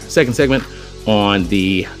our second segment on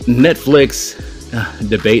the Netflix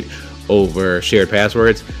debate over shared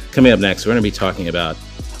passwords. Coming up next, we're going to be talking about,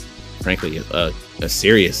 frankly, a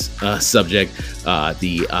serious subject,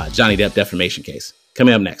 the Johnny Depp defamation case.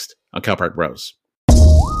 Coming up next on Cal Park Bros.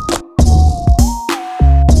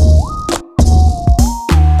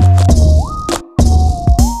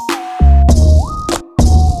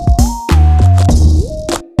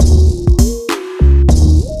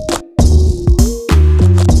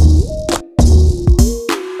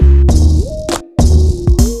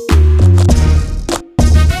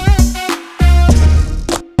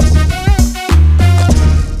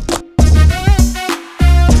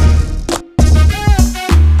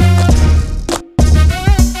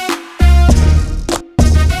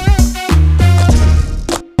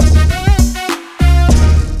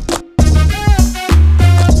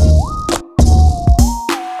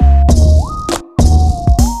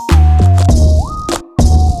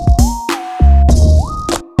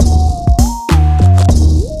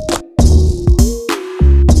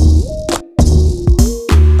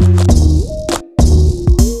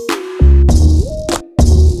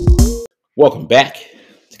 Welcome back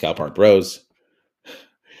to Cal Park Bros.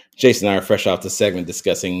 Jason and I are fresh off the segment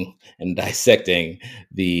discussing and dissecting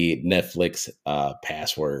the Netflix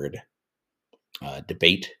password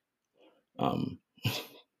debate. In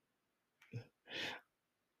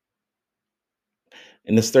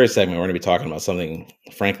this third segment, we're going to be talking about something,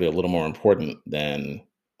 frankly, a little more important than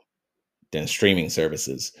streaming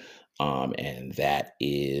services, and that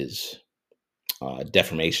is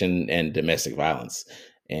defamation and domestic violence.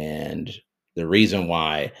 And the reason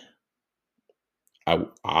why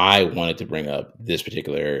I wanted to bring up this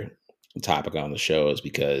particular topic on the show is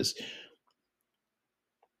because,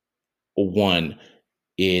 one,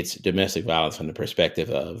 it's domestic violence from the perspective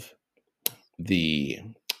of the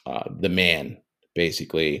man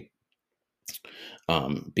basically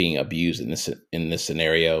being abused in this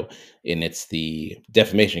scenario, and it's the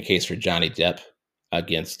defamation case for Johnny Depp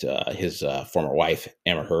against his former wife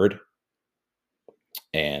Amber Heard.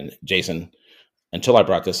 And Jason, until I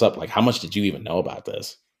brought this up, like, how much did you even know about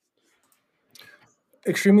this?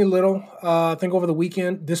 Extremely little. I think over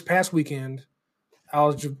this past weekend, I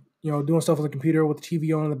was just, doing stuff on the computer with the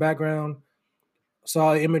TV on in the background.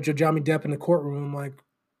 Saw an image of Johnny Depp in the courtroom. Like,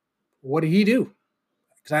 what did he do?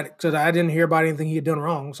 Because I didn't hear about anything he had done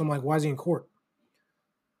wrong. So I'm like, why is he in court?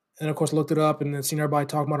 And of course, looked it up and then seen everybody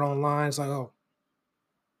talking about it online. It's like, oh,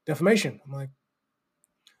 defamation. I'm like,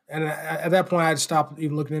 and at that point, I had stopped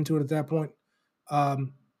even looking into it at that point.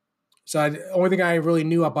 The only thing I really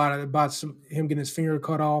knew about him getting his finger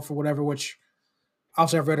cut off or whatever, which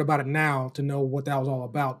obviously I've read about it now to know what that was all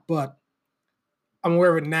about. But I'm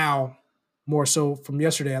aware of it now more so from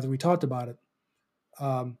yesterday after we talked about it.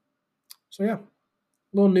 So yeah, a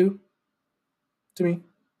little new to me.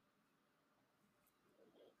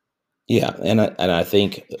 Yeah, and I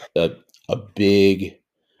think a big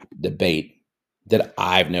debate that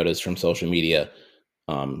I've noticed from social media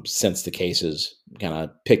since the cases kind of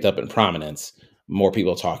picked up in prominence, more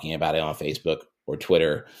people talking about it on Facebook or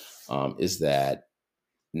Twitter, is that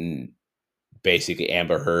basically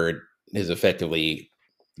Amber Heard has effectively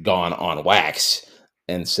gone on wax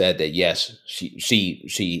and said that yes,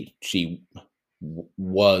 she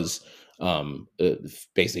was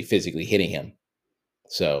basically physically hitting him.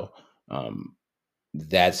 So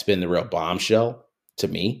that's been the real bombshell to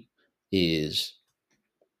me, is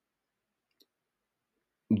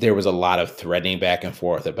there was a lot of threatening back and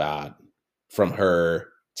forth from her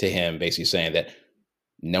to him, basically saying that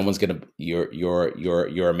no one's gonna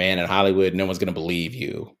you're a man in Hollywood, no one's gonna believe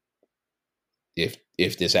you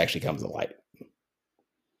if this actually comes to light.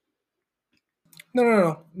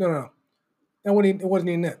 No. It wasn't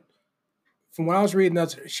even that. From what I was reading,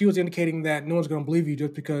 she was indicating that no one's going to believe you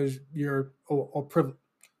just because you're a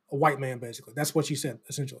white man, basically. That's what she said,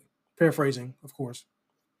 essentially. Paraphrasing, of course.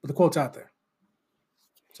 But the quote's out there.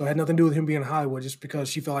 So it had nothing to do with him being in Hollywood, just because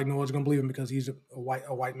she felt like no one's going to believe him because he's a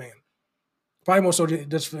white man. Probably more so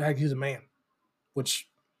just for the fact he's a man, which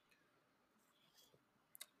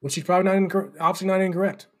she's probably obviously not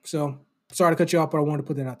incorrect. So sorry to cut you off, but I wanted to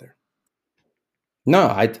put that out there. No,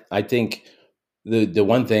 I think the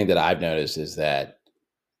one thing that I've noticed is that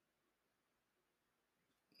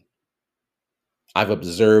I've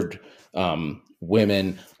observed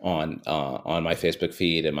women on my Facebook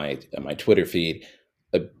feed and my Twitter feed.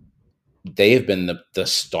 They have been the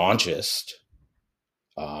staunchest,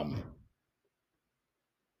 the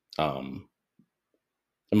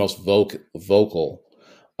most vocal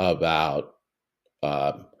about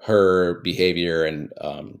her behavior, and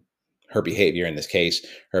her behavior in this case,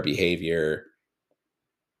 her behavior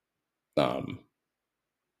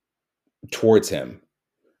towards him.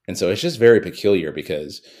 And so it's just very peculiar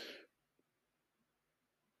because,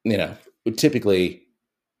 typically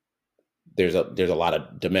there's a lot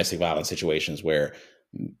of domestic violence situations where,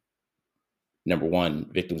 number one,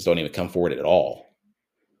 victims don't even come forward at all.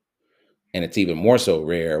 And it's even more so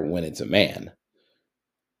rare when it's a man.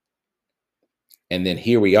 And then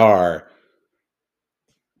here we are,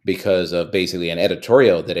 because of basically an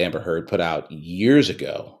editorial that Amber Heard put out years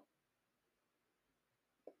ago.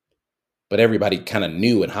 But everybody kind of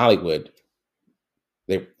knew in Hollywood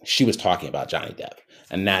she was talking about Johnny Depp.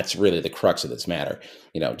 And that's really the crux of this matter.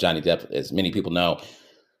 Johnny Depp, as many people know,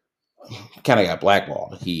 kind of got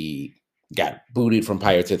blackballed. He got booted from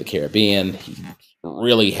Pirates of the Caribbean. He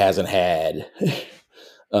really hasn't had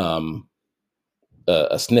a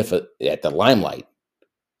sniff at the limelight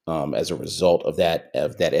as a result of that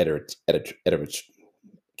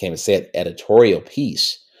editorial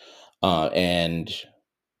piece. And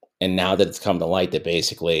now that it's come to light that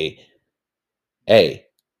basically, hey,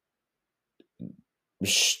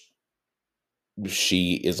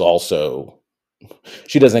 she is also,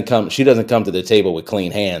 she doesn't come to the table with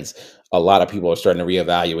clean hands. A lot of people are starting to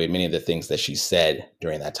reevaluate many of the things that she said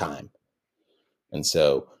during that time. And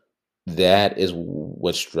so that is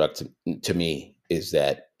what struck to me, is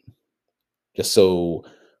that just so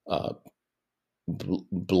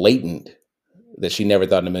blatant that she never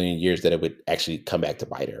thought in a million years that it would actually come back to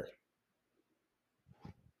bite her.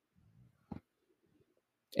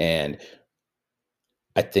 And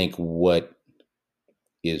I think what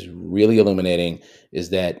is really illuminating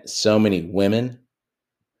is that so many women,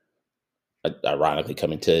 ironically,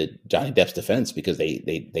 coming to Johnny Depp's defense because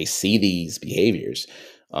they see these behaviors.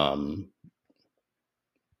 And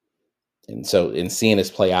so in seeing this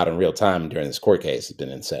play out in real time during this court case has been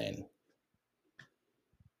insane.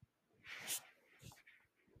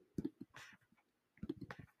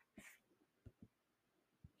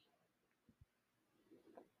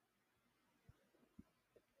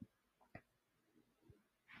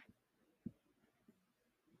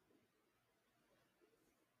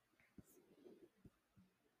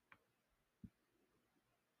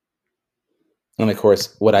 And of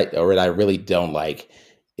course, what I really don't like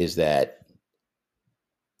is that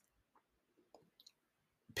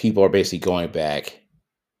people are basically going back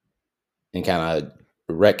and kind of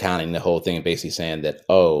retconning the whole thing and basically saying that,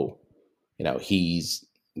 he's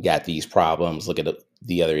got these problems. Look at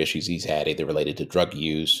the other issues he's had, either related to drug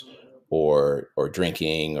use or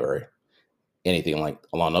drinking or anything like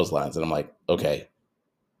along those lines. And I'm like, okay,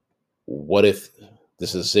 what if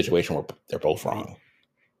this is a situation where they're both wrong?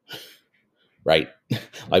 Right?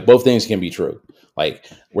 Like, both things can be true. Like,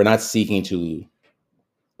 we're not seeking to,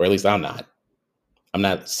 or at least I'm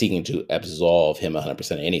not seeking to absolve him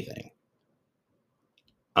 100% of anything.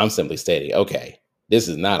 I'm simply stating, okay, this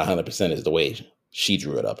is not 100% as the way she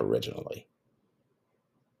drew it up originally.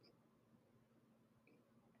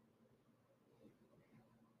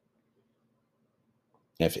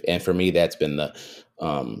 And for me, that's been the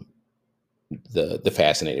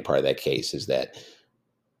fascinating part of that case, is that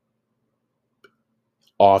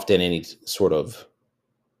often any sort of,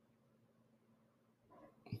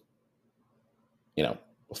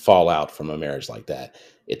 fallout from a marriage like that,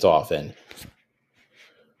 it's often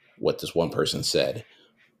what this one person said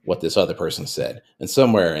what this other person said. And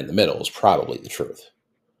somewhere in the middle is probably the truth.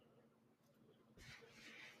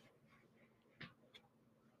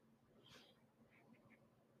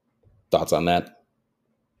 Thoughts on that?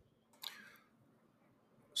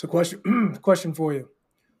 So question for you.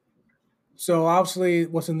 So obviously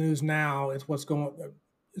what's in the news now is what's going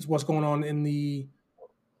on in the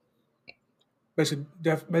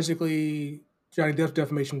basically Johnny Depp's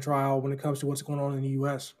defamation trial when it comes to what's going on in the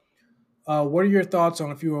US. What are your thoughts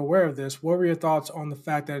on, if you were aware of this, what were your thoughts on the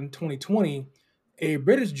fact that in 2020, a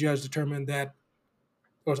British judge determined that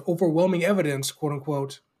there was overwhelming evidence, quote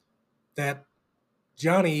unquote, that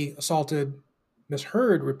Johnny assaulted Miss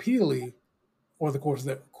Heard repeatedly over the course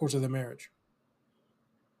of their marriage?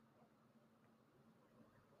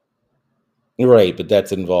 Right, but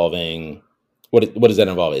that's involving what does that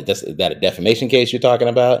involve? Is that a defamation case you're talking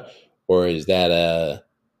about, or is that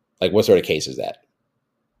what sort of case is that?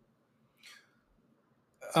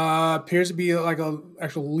 Appears to be like a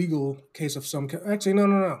actual legal case of some. Actually,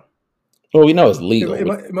 no. Well, we know it's legal.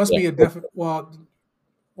 It must be a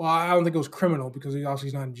well, I don't think it was criminal because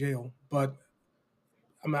he's not in jail. But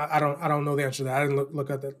I don't know the answer to that. I didn't look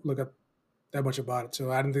at that much about it.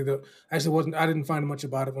 So I didn't think that actually wasn't. I didn't find much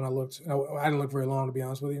about it when I looked. I didn't look very long, to be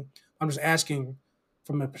honest with you. I'm just asking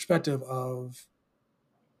from a perspective of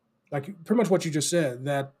like pretty much what you just said.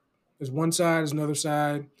 That there's one side, there's another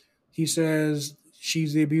side. He says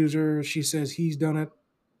she's the abuser. She says he's done it.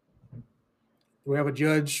 We have a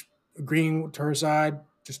judge agreeing to her side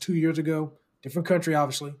just 2 years ago. Different country,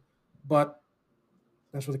 obviously, but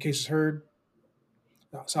that's where the case is heard.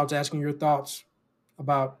 So I was asking your thoughts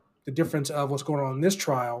about the difference of what's going on in this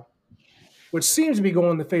trial, which seems to be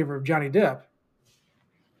going in the favor of Johnny Depp,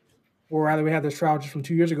 or rather we had this trial just from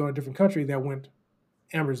 2 years ago in a different country that went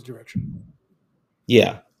Amber's direction.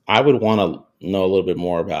 Yeah, I would want to know a little bit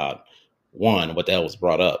more about, one, what the hell was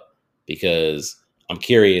brought up, because I'm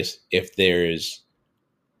curious if there's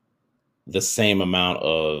the same amount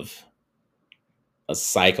of a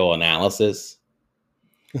psychoanalysis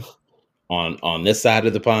on this side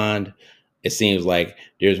of the pond. It seems like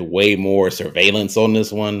there's way more surveillance on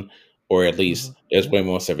this one, or at least there's way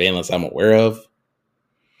more surveillance I'm aware of.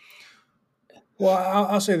 Well,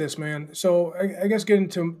 I'll say this, man. So I guess getting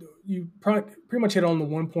to, you pretty much hit on the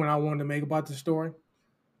one point I wanted to make about the story.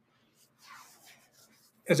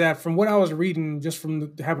 Is that from what I was reading, just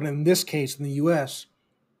from the happening in this case in the U.S.,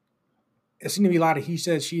 it seemed to be a lot of he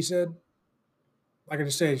said, she said. Like I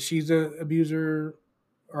just said, she's the abuser,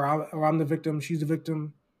 or I'm the victim, she's the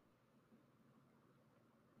victim.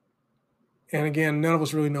 And again, none of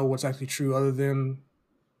us really know what's actually true other than,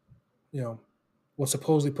 what's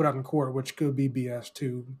supposedly put out in court, which could be BS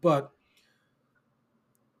too. But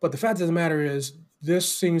the fact of the matter is, this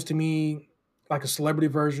seems to me like a celebrity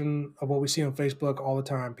version of what we see on Facebook all the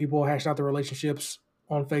time. People hash out their relationships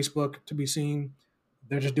on Facebook to be seen.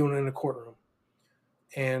 They're just doing it in a courtroom.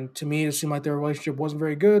 And to me, it seemed like their relationship wasn't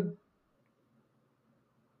very good.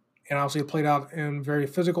 And obviously it played out in very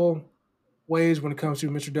physical ways when it comes to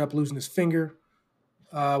Mr. Depp losing his finger,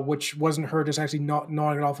 which wasn't her just actually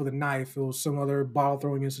gnawing it off with a knife. It was some other bottle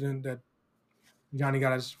throwing incident that Johnny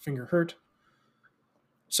got his finger hurt.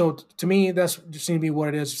 So to me, that's just seemed to be what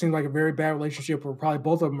it is. It seemed like a very bad relationship where probably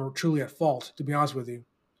both of them are truly at fault, to be honest with you.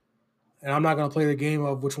 And I'm not going to play the game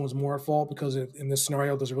of which one's more at fault because in this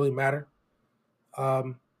scenario, it doesn't really matter.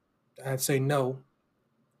 I'd say no.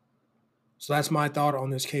 So that's my thought on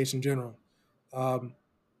this case in general.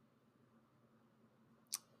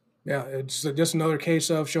 It's just another case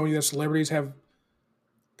of showing you that celebrities have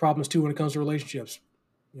problems too when it comes to relationships.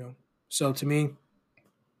 So to me,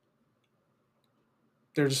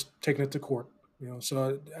 they're just taking it to court.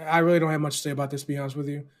 So I really don't have much to say about this, to be honest with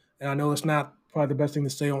you. And I know it's not probably the best thing to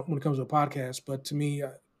say when it comes to a podcast, but to me,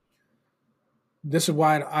 this is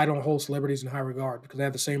why I don't hold celebrities in high regard, because they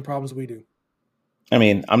have the same problems we do. I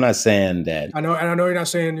mean, I'm not saying that. I know you're not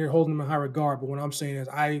saying you're holding them in high regard, but what I'm saying is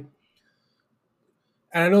and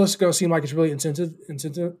I know this is going to seem like it's really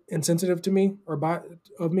insensitive to me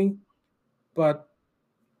of me, but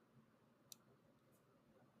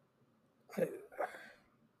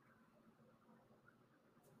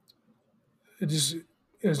it just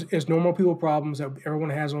is normal people problems that everyone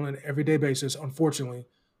has on an everyday basis. Unfortunately,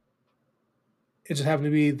 it just happened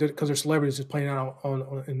to be because they're celebrities just playing out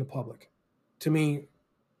on in the public. To me,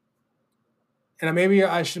 and maybe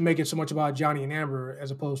I should make it so much about Johnny and Amber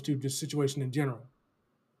as opposed to just situation in general.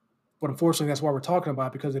 But unfortunately, that's why we're talking about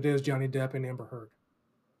it, because it is Johnny Depp and Amber Heard.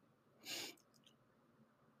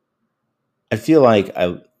 I feel like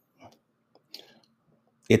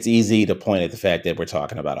it's easy to point at the fact that we're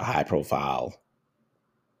talking about a high-profile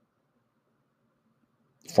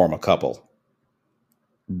form a couple.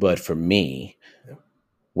 But for me,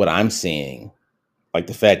 what I'm seeing, like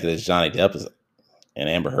the fact that it's Johnny Depp and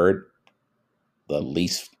Amber Heard, the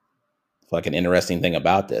least fucking interesting thing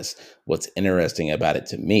about this. What's interesting about it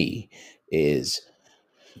to me is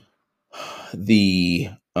the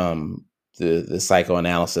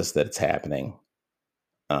psychoanalysis that's happening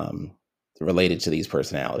related to these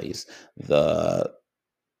personalities, the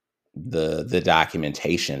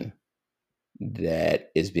documentation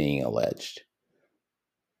that is being alleged.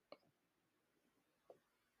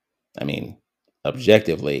 I mean,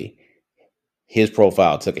 objectively, his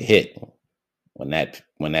profile took a hit when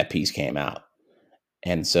that piece came out.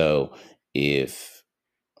 And so if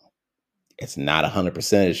it's not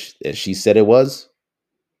 100% as she said it was,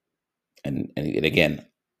 and again,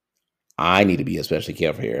 I need to be especially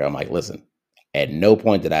careful here. I'm like, listen, at no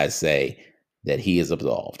point did I say that he is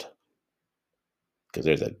absolved, because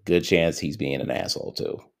there's a good chance he's being an asshole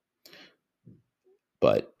too.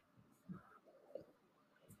 But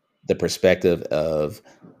the perspective of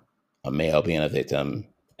a male being a victim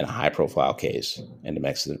in a high-profile case in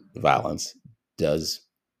domestic violence does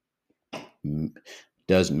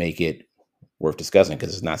make it worth discussing,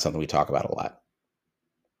 because it's not something we talk about a lot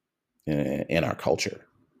in our culture.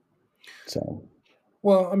 So,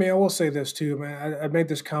 well, I mean, I will say this too, man. I made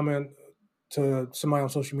this comment to somebody on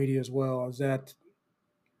social media as well, is that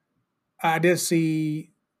I did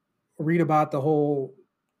read about the whole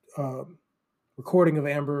recording of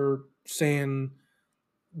Amber saying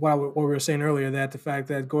what we were saying earlier, that the fact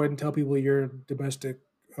that go ahead and tell people you're a domestic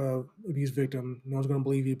abuse victim, no one's going to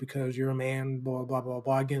believe you because you're a man, blah, blah, blah,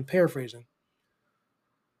 blah. Again, paraphrasing.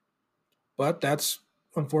 But that's,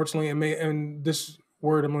 unfortunately, and this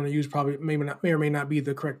word I'm going to use probably may or may not be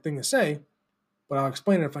the correct thing to say, but I'll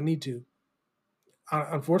explain it if I need to.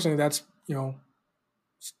 Unfortunately, that's,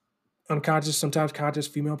 unconscious, sometimes conscious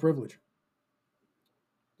female privilege.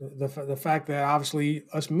 The fact that obviously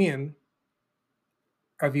us men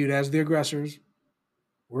are viewed as the aggressors,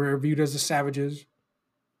 we're viewed as the savages,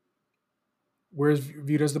 we're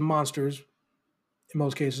viewed as the monsters in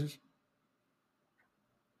most cases,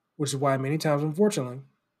 which is why many times, unfortunately,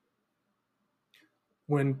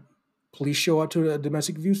 when police show up to a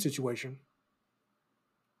domestic abuse situation,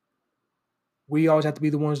 we always have to be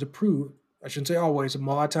the ones to prove, I shouldn't say always,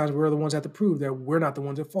 but a lot of times we're the ones that have to prove that we're not the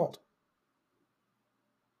ones at fault.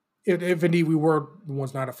 If indeed we were the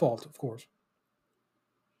ones not at fault, of course.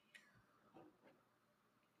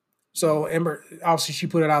 So Amber, obviously she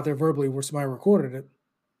put it out there verbally where somebody recorded it.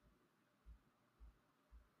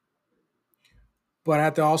 But I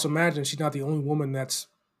have to also imagine she's not the only woman that's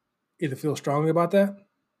either feels strongly about that,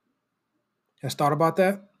 has thought about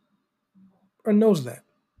that, or knows that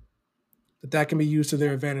can be used to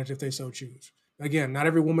their advantage if they so choose. Again, not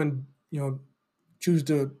every woman, choose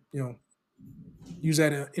to, use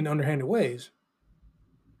that in underhanded ways.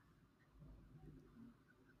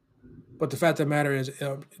 But the fact of the matter is,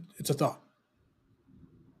 it's a thought.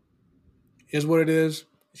 Is what it is.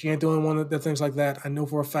 She ain't the only one that thinks like that. I know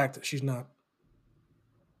for a fact that she's not.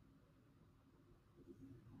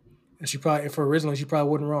 And she probably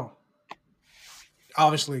wasn't wrong.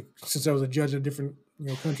 Obviously, since I was a judge of a different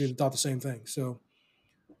country that thought the same thing. So,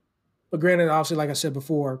 but granted, obviously, like I said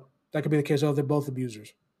before, that could be the case. They're both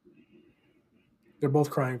abusers. They're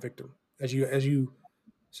both crying victim, as you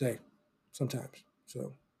say, sometimes.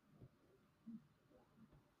 So,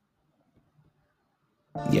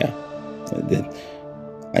 yeah,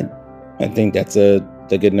 I think that's a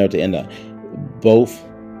good note to end on. Both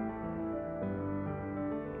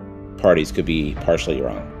parties could be partially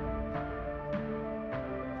wrong,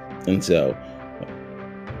 and so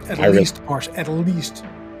at least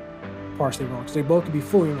partially wrong. So they both could be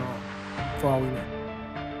fully wrong, for all we know.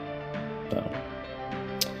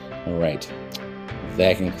 All right,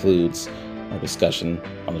 that concludes our discussion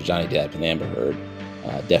on the Johnny Depp and Amber Heard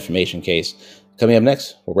defamation case. Coming up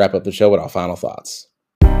next, we'll wrap up the show with our final thoughts.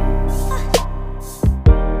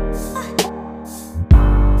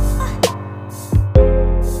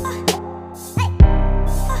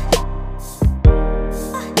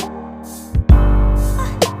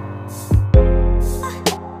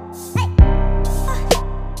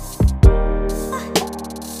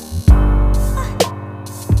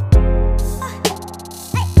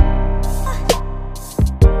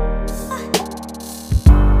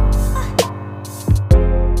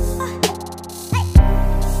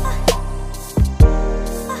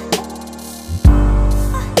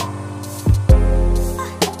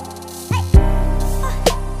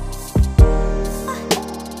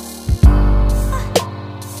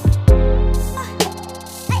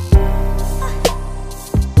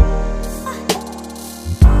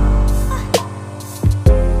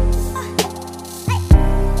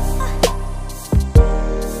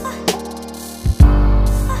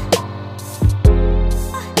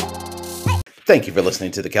 Thank you for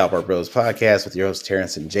listening to the Cal Park Bros podcast with your hosts,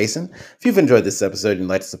 Terrence and Jason. If you've enjoyed this episode and you'd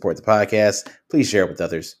like to support the podcast, please share it with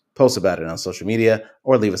others, post about it on social media,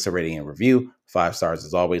 or leave us a rating and review. 5 stars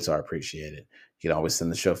as always are appreciated. You can always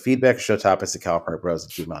send the show feedback or show topics to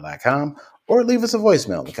calparkbros@gmail.com or leave us a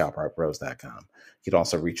voicemail at calparkbros.com. You can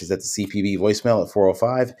also reach us at the CPB voicemail at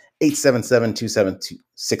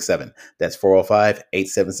 405-877-2767. That's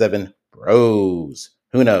 405-877-BROS.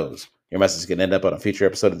 Who knows? Your message can end up on a future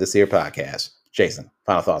episode of this here podcast. Jason,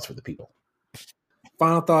 final thoughts for the people.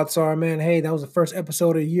 Final thoughts are, man, hey, that was the first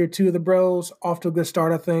episode of year 2 of the Bros. Off to a good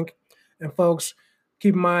start, I think. And folks,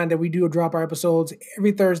 keep in mind that we do drop our episodes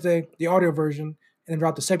every Thursday, the audio version, and then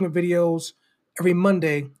drop the segment videos every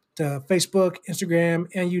Monday to Facebook, Instagram,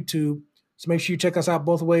 and YouTube. So make sure you check us out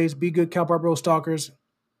both ways. Be good Cal Park Bros stalkers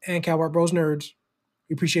and Cal Park Bros nerds.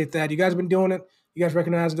 We appreciate that. You guys have been doing it. You guys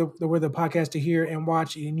recognize that we're the podcast to hear and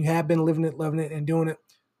watch, and you have been living it, loving it, and doing it.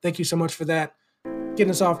 Thank you so much for that.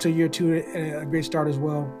 Getting us off to year 2 a great start as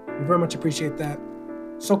well. We very much appreciate that.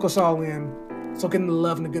 Soak us all in. Soak in the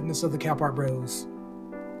love and the goodness of the Cal Park Bros.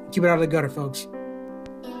 Keep it out of the gutter, folks.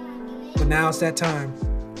 But now it's that time.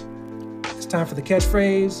 It's time for the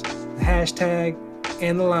catchphrase, the hashtag,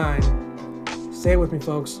 and the line. Say it with me,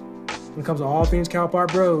 folks. When it comes to all things Cal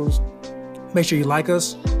Park Bros, make sure you like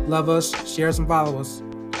us, love us, share us, and follow us.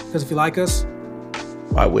 Because if you like us,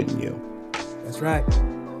 why wouldn't you? That's right.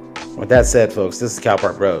 With that said, folks, this is Cal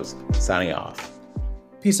Park Bros signing off.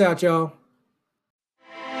 Peace out, y'all.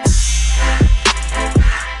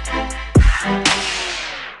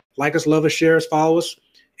 Like us, love us, share us, follow us.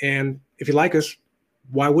 And if you like us,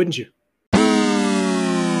 why wouldn't you?